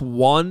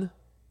 +1.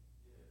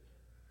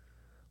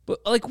 But,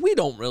 we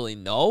don't really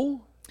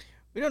know.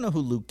 We don't know who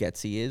Luke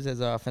Getsy is as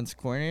an offensive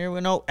coordinator.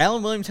 We know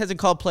Alan Williams hasn't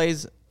called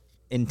plays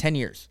in 10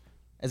 years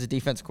as a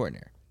defensive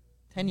coordinator.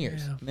 10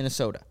 years. Yeah.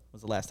 Minnesota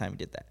was the last time he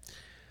did that.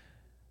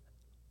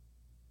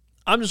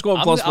 I'm just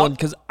going +1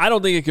 because I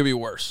don't think it could be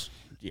worse.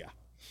 Yeah.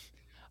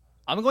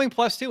 I'm going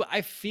 +2.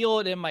 I feel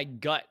it in my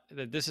gut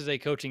that this is a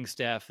coaching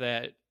staff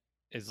that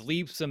is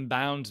leaps and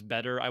bounds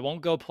better. I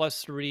won't go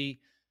 +3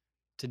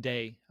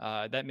 today.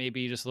 That may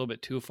be just a little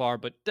bit too far,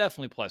 but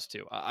definitely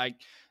 +2.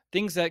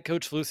 Things that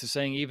Coach Flus is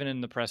saying, even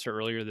in the presser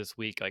earlier this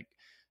week, like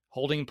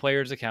holding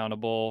players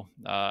accountable,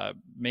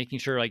 making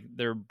sure like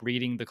they're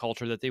breeding the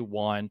culture that they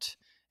want.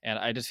 And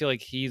I just feel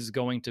like he's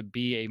going to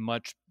be a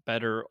much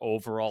better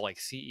overall like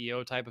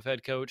CEO type of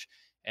head coach.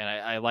 And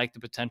I like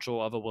the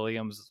potential of a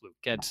Williams, Luke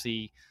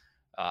Getsy.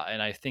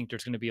 And I think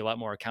there's going to be a lot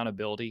more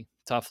accountability,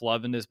 tough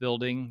love in this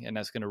building. And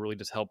that's going to really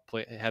just help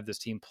have this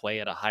team play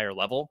at a higher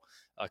level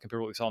compared to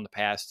what we saw in the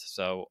past.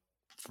 So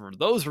for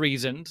those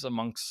reasons,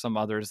 amongst some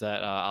others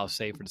that I'll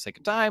say for the sake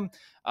of time,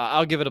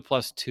 I'll give it a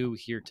 +2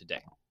 here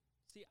today.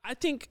 See, I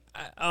think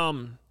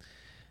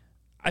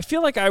I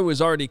feel like I was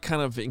already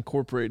kind of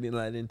incorporating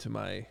that into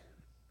my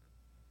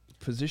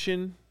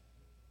position.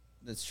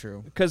 That's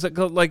true. Because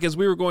like as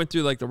we were going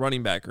through like the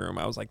running back room,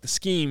 I was like the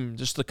scheme,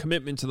 just the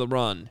commitment to the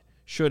run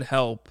should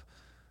help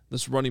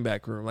this running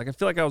back room. Like I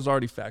feel like I was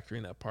already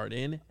factoring that part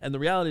in, and the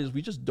reality is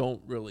we just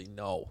don't really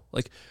know.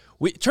 Like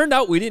it turned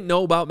out we didn't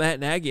know about Matt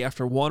Nagy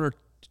after 1 or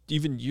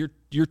even year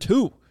 2.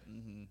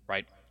 Mm-hmm.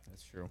 Right.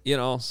 That's true.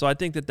 So I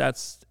think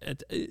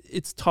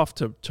it's tough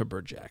to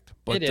project.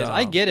 But it is.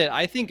 I get it.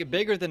 I think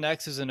bigger than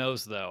X's and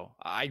O's, though.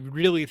 I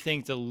really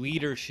think the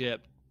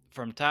leadership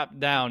from top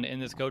down in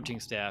this coaching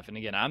staff, and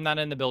again, I'm not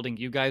in the building,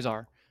 you guys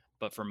are,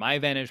 but from my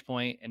vantage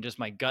point and just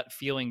my gut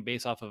feeling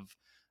based off of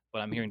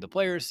what I'm hearing the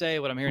players say,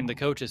 what I'm hearing the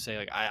coaches say.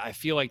 Like I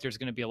feel like there's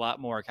going to be a lot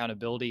more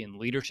accountability and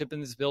leadership in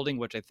this building,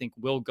 which I think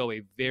will go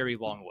a very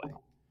long way.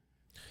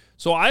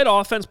 So I had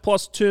offense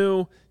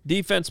 +2,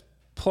 defense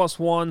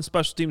 +1,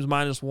 special teams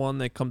 -1.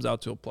 That comes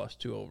out to a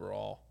 +2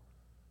 overall.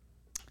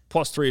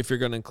 +3 if you're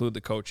going to include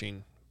the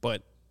coaching.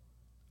 But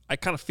I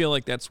kind of feel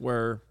like that's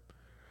where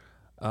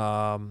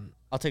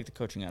I'll take the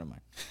coaching out of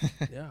mine.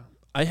 yeah.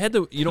 I had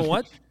to, you know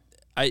what?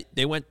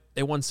 They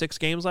won 6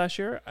 games last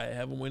year. I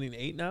have them winning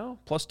 8 now.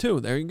 +2.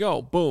 There you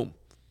go. Boom.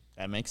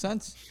 That makes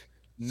sense.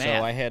 Math.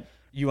 So I had.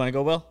 You want to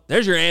go, Will?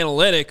 There's your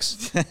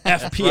analytics.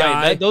 FPI.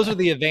 Right. Those are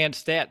the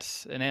advanced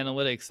stats and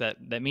analytics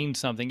that mean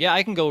something. Yeah,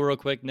 I can go real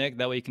quick, Nick.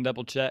 That way you can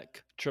triple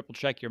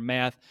check your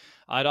math.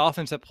 I had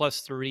offense at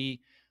 +3,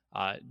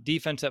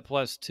 defense at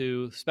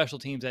 +2, special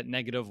teams at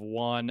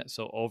 -1.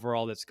 So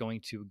overall, that's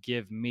going to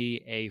give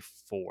me a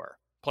 4,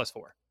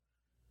 +4.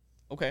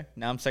 Okay.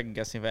 Now I'm second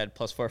guessing if I had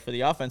 +4 for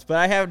the offense, but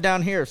I have it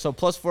down here. So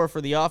 +4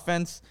 for the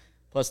offense,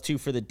 +2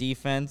 for the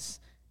defense,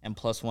 and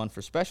 +1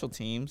 for special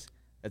teams.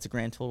 That's a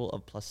grand total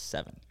of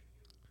 +7,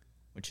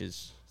 which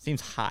seems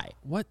high.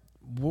 What?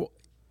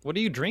 What are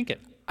you drinking?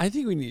 I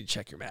think we need to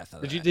check your math on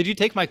that. Did you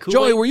take my Kool-Aid?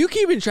 Joey, were you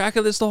keeping track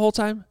of this the whole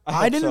time?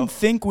 I didn't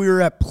think we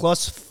were at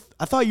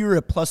I thought you were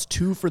at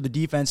 +2 for the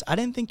defense. I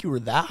didn't think you were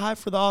that high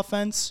for the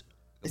offense.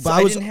 But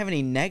I didn't have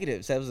any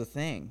negatives. That was the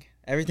thing.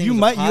 Everything.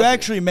 You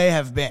actually may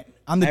have been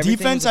on the Everything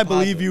defense. was a I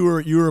believe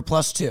positive. you were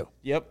 +2.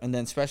 Yep, and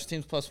then special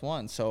teams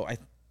 +1. So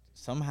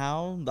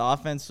somehow the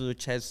offense,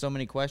 which has so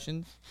many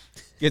questions,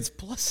 gets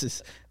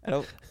pluses. I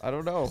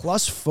don't know.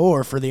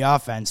 +4 for the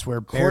offense,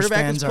 where Bears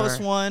Quarterback fans was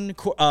are.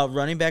 +1.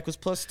 Running back was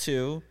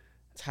 +2.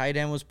 Tight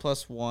end was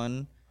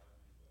 +1,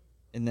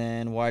 and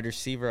then wide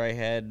receiver I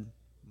had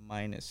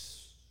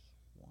 -1.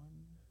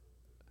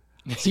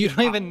 You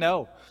don't even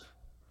know.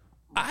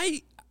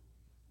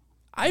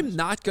 I'm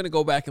not going to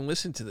go back and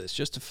listen to this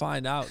just to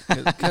find out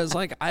because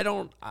like I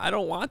don't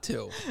want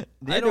to.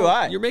 Neither do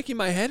I. You're making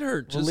my head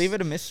hurt. We'll leave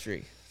it a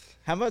mystery.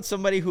 How about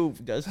somebody who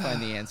does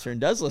find the answer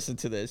and does listen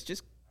to this?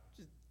 Just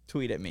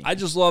tweet at me. I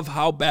just love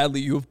how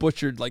badly you have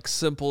butchered like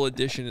simple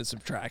addition and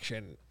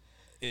subtraction.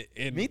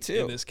 Me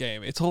too. In this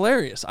game, it's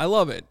hilarious. I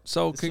love it.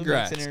 So This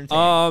congrats. makes it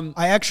entertaining.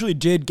 I actually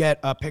did get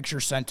a picture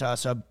sent to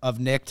us of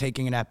Nick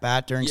taking an at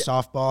bat during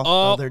softball the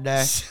other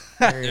day.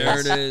 There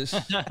it is.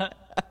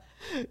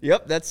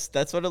 Yep,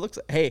 that's what it looks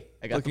like. Hey,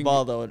 I got the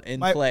ball though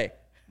in play.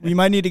 We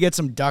might need to get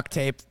some duct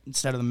tape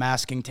instead of the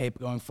masking tape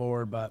going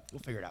forward, but we'll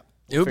figure it out.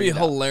 It would be figure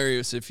it out.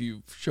 hilarious if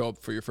you show up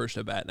for your first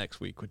at bat next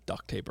week with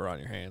duct tape around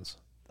your hands.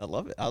 I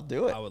love it. I'll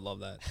do it. I would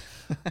love that.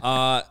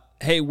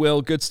 Hey,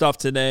 Will, good stuff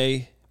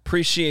today.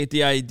 Appreciate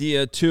the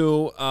idea,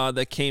 too,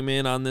 that came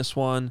in on this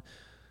one.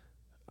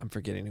 I'm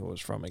forgetting who it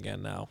was from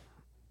again now.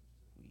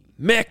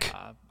 Mick.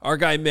 Our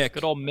guy Mick.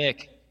 Good old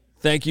Mick.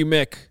 Thank you,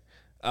 Mick.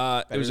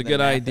 It was a than good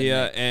math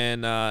idea,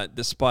 and and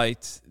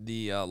despite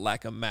the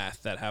lack of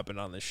math that happened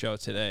on the show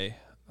today,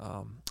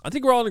 I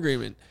think we're all in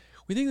agreement.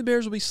 We think the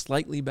Bears will be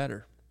slightly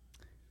better.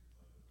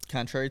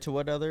 Contrary to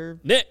what other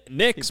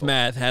Nick's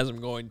math has the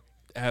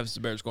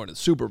Bears going to the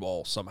Super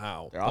Bowl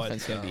somehow. their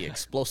offense going to be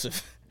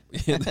explosive.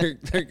 they're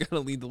going to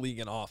lead the league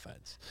in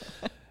offense.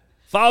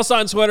 Follow us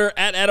on Twitter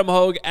at Adam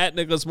Hogue, at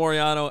Nicholas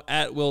Moriano,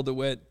 at Will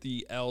DeWitt.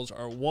 The L's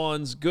are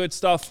ones. Good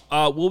stuff.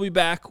 We'll be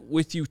back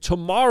with you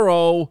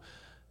tomorrow,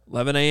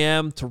 11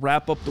 a.m. to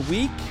wrap up the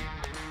week.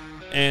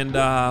 And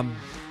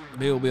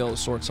maybe we'll be able to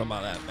sort some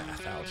of that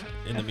math out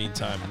in the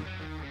meantime.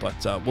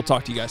 But we'll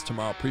talk to you guys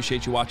tomorrow.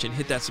 Appreciate you watching.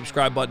 Hit that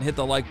subscribe button. Hit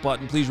the like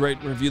button. Please rate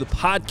and review the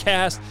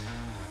podcast.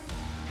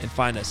 And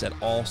find us at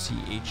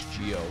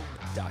allchgo.com.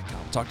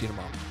 Talk to you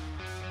tomorrow.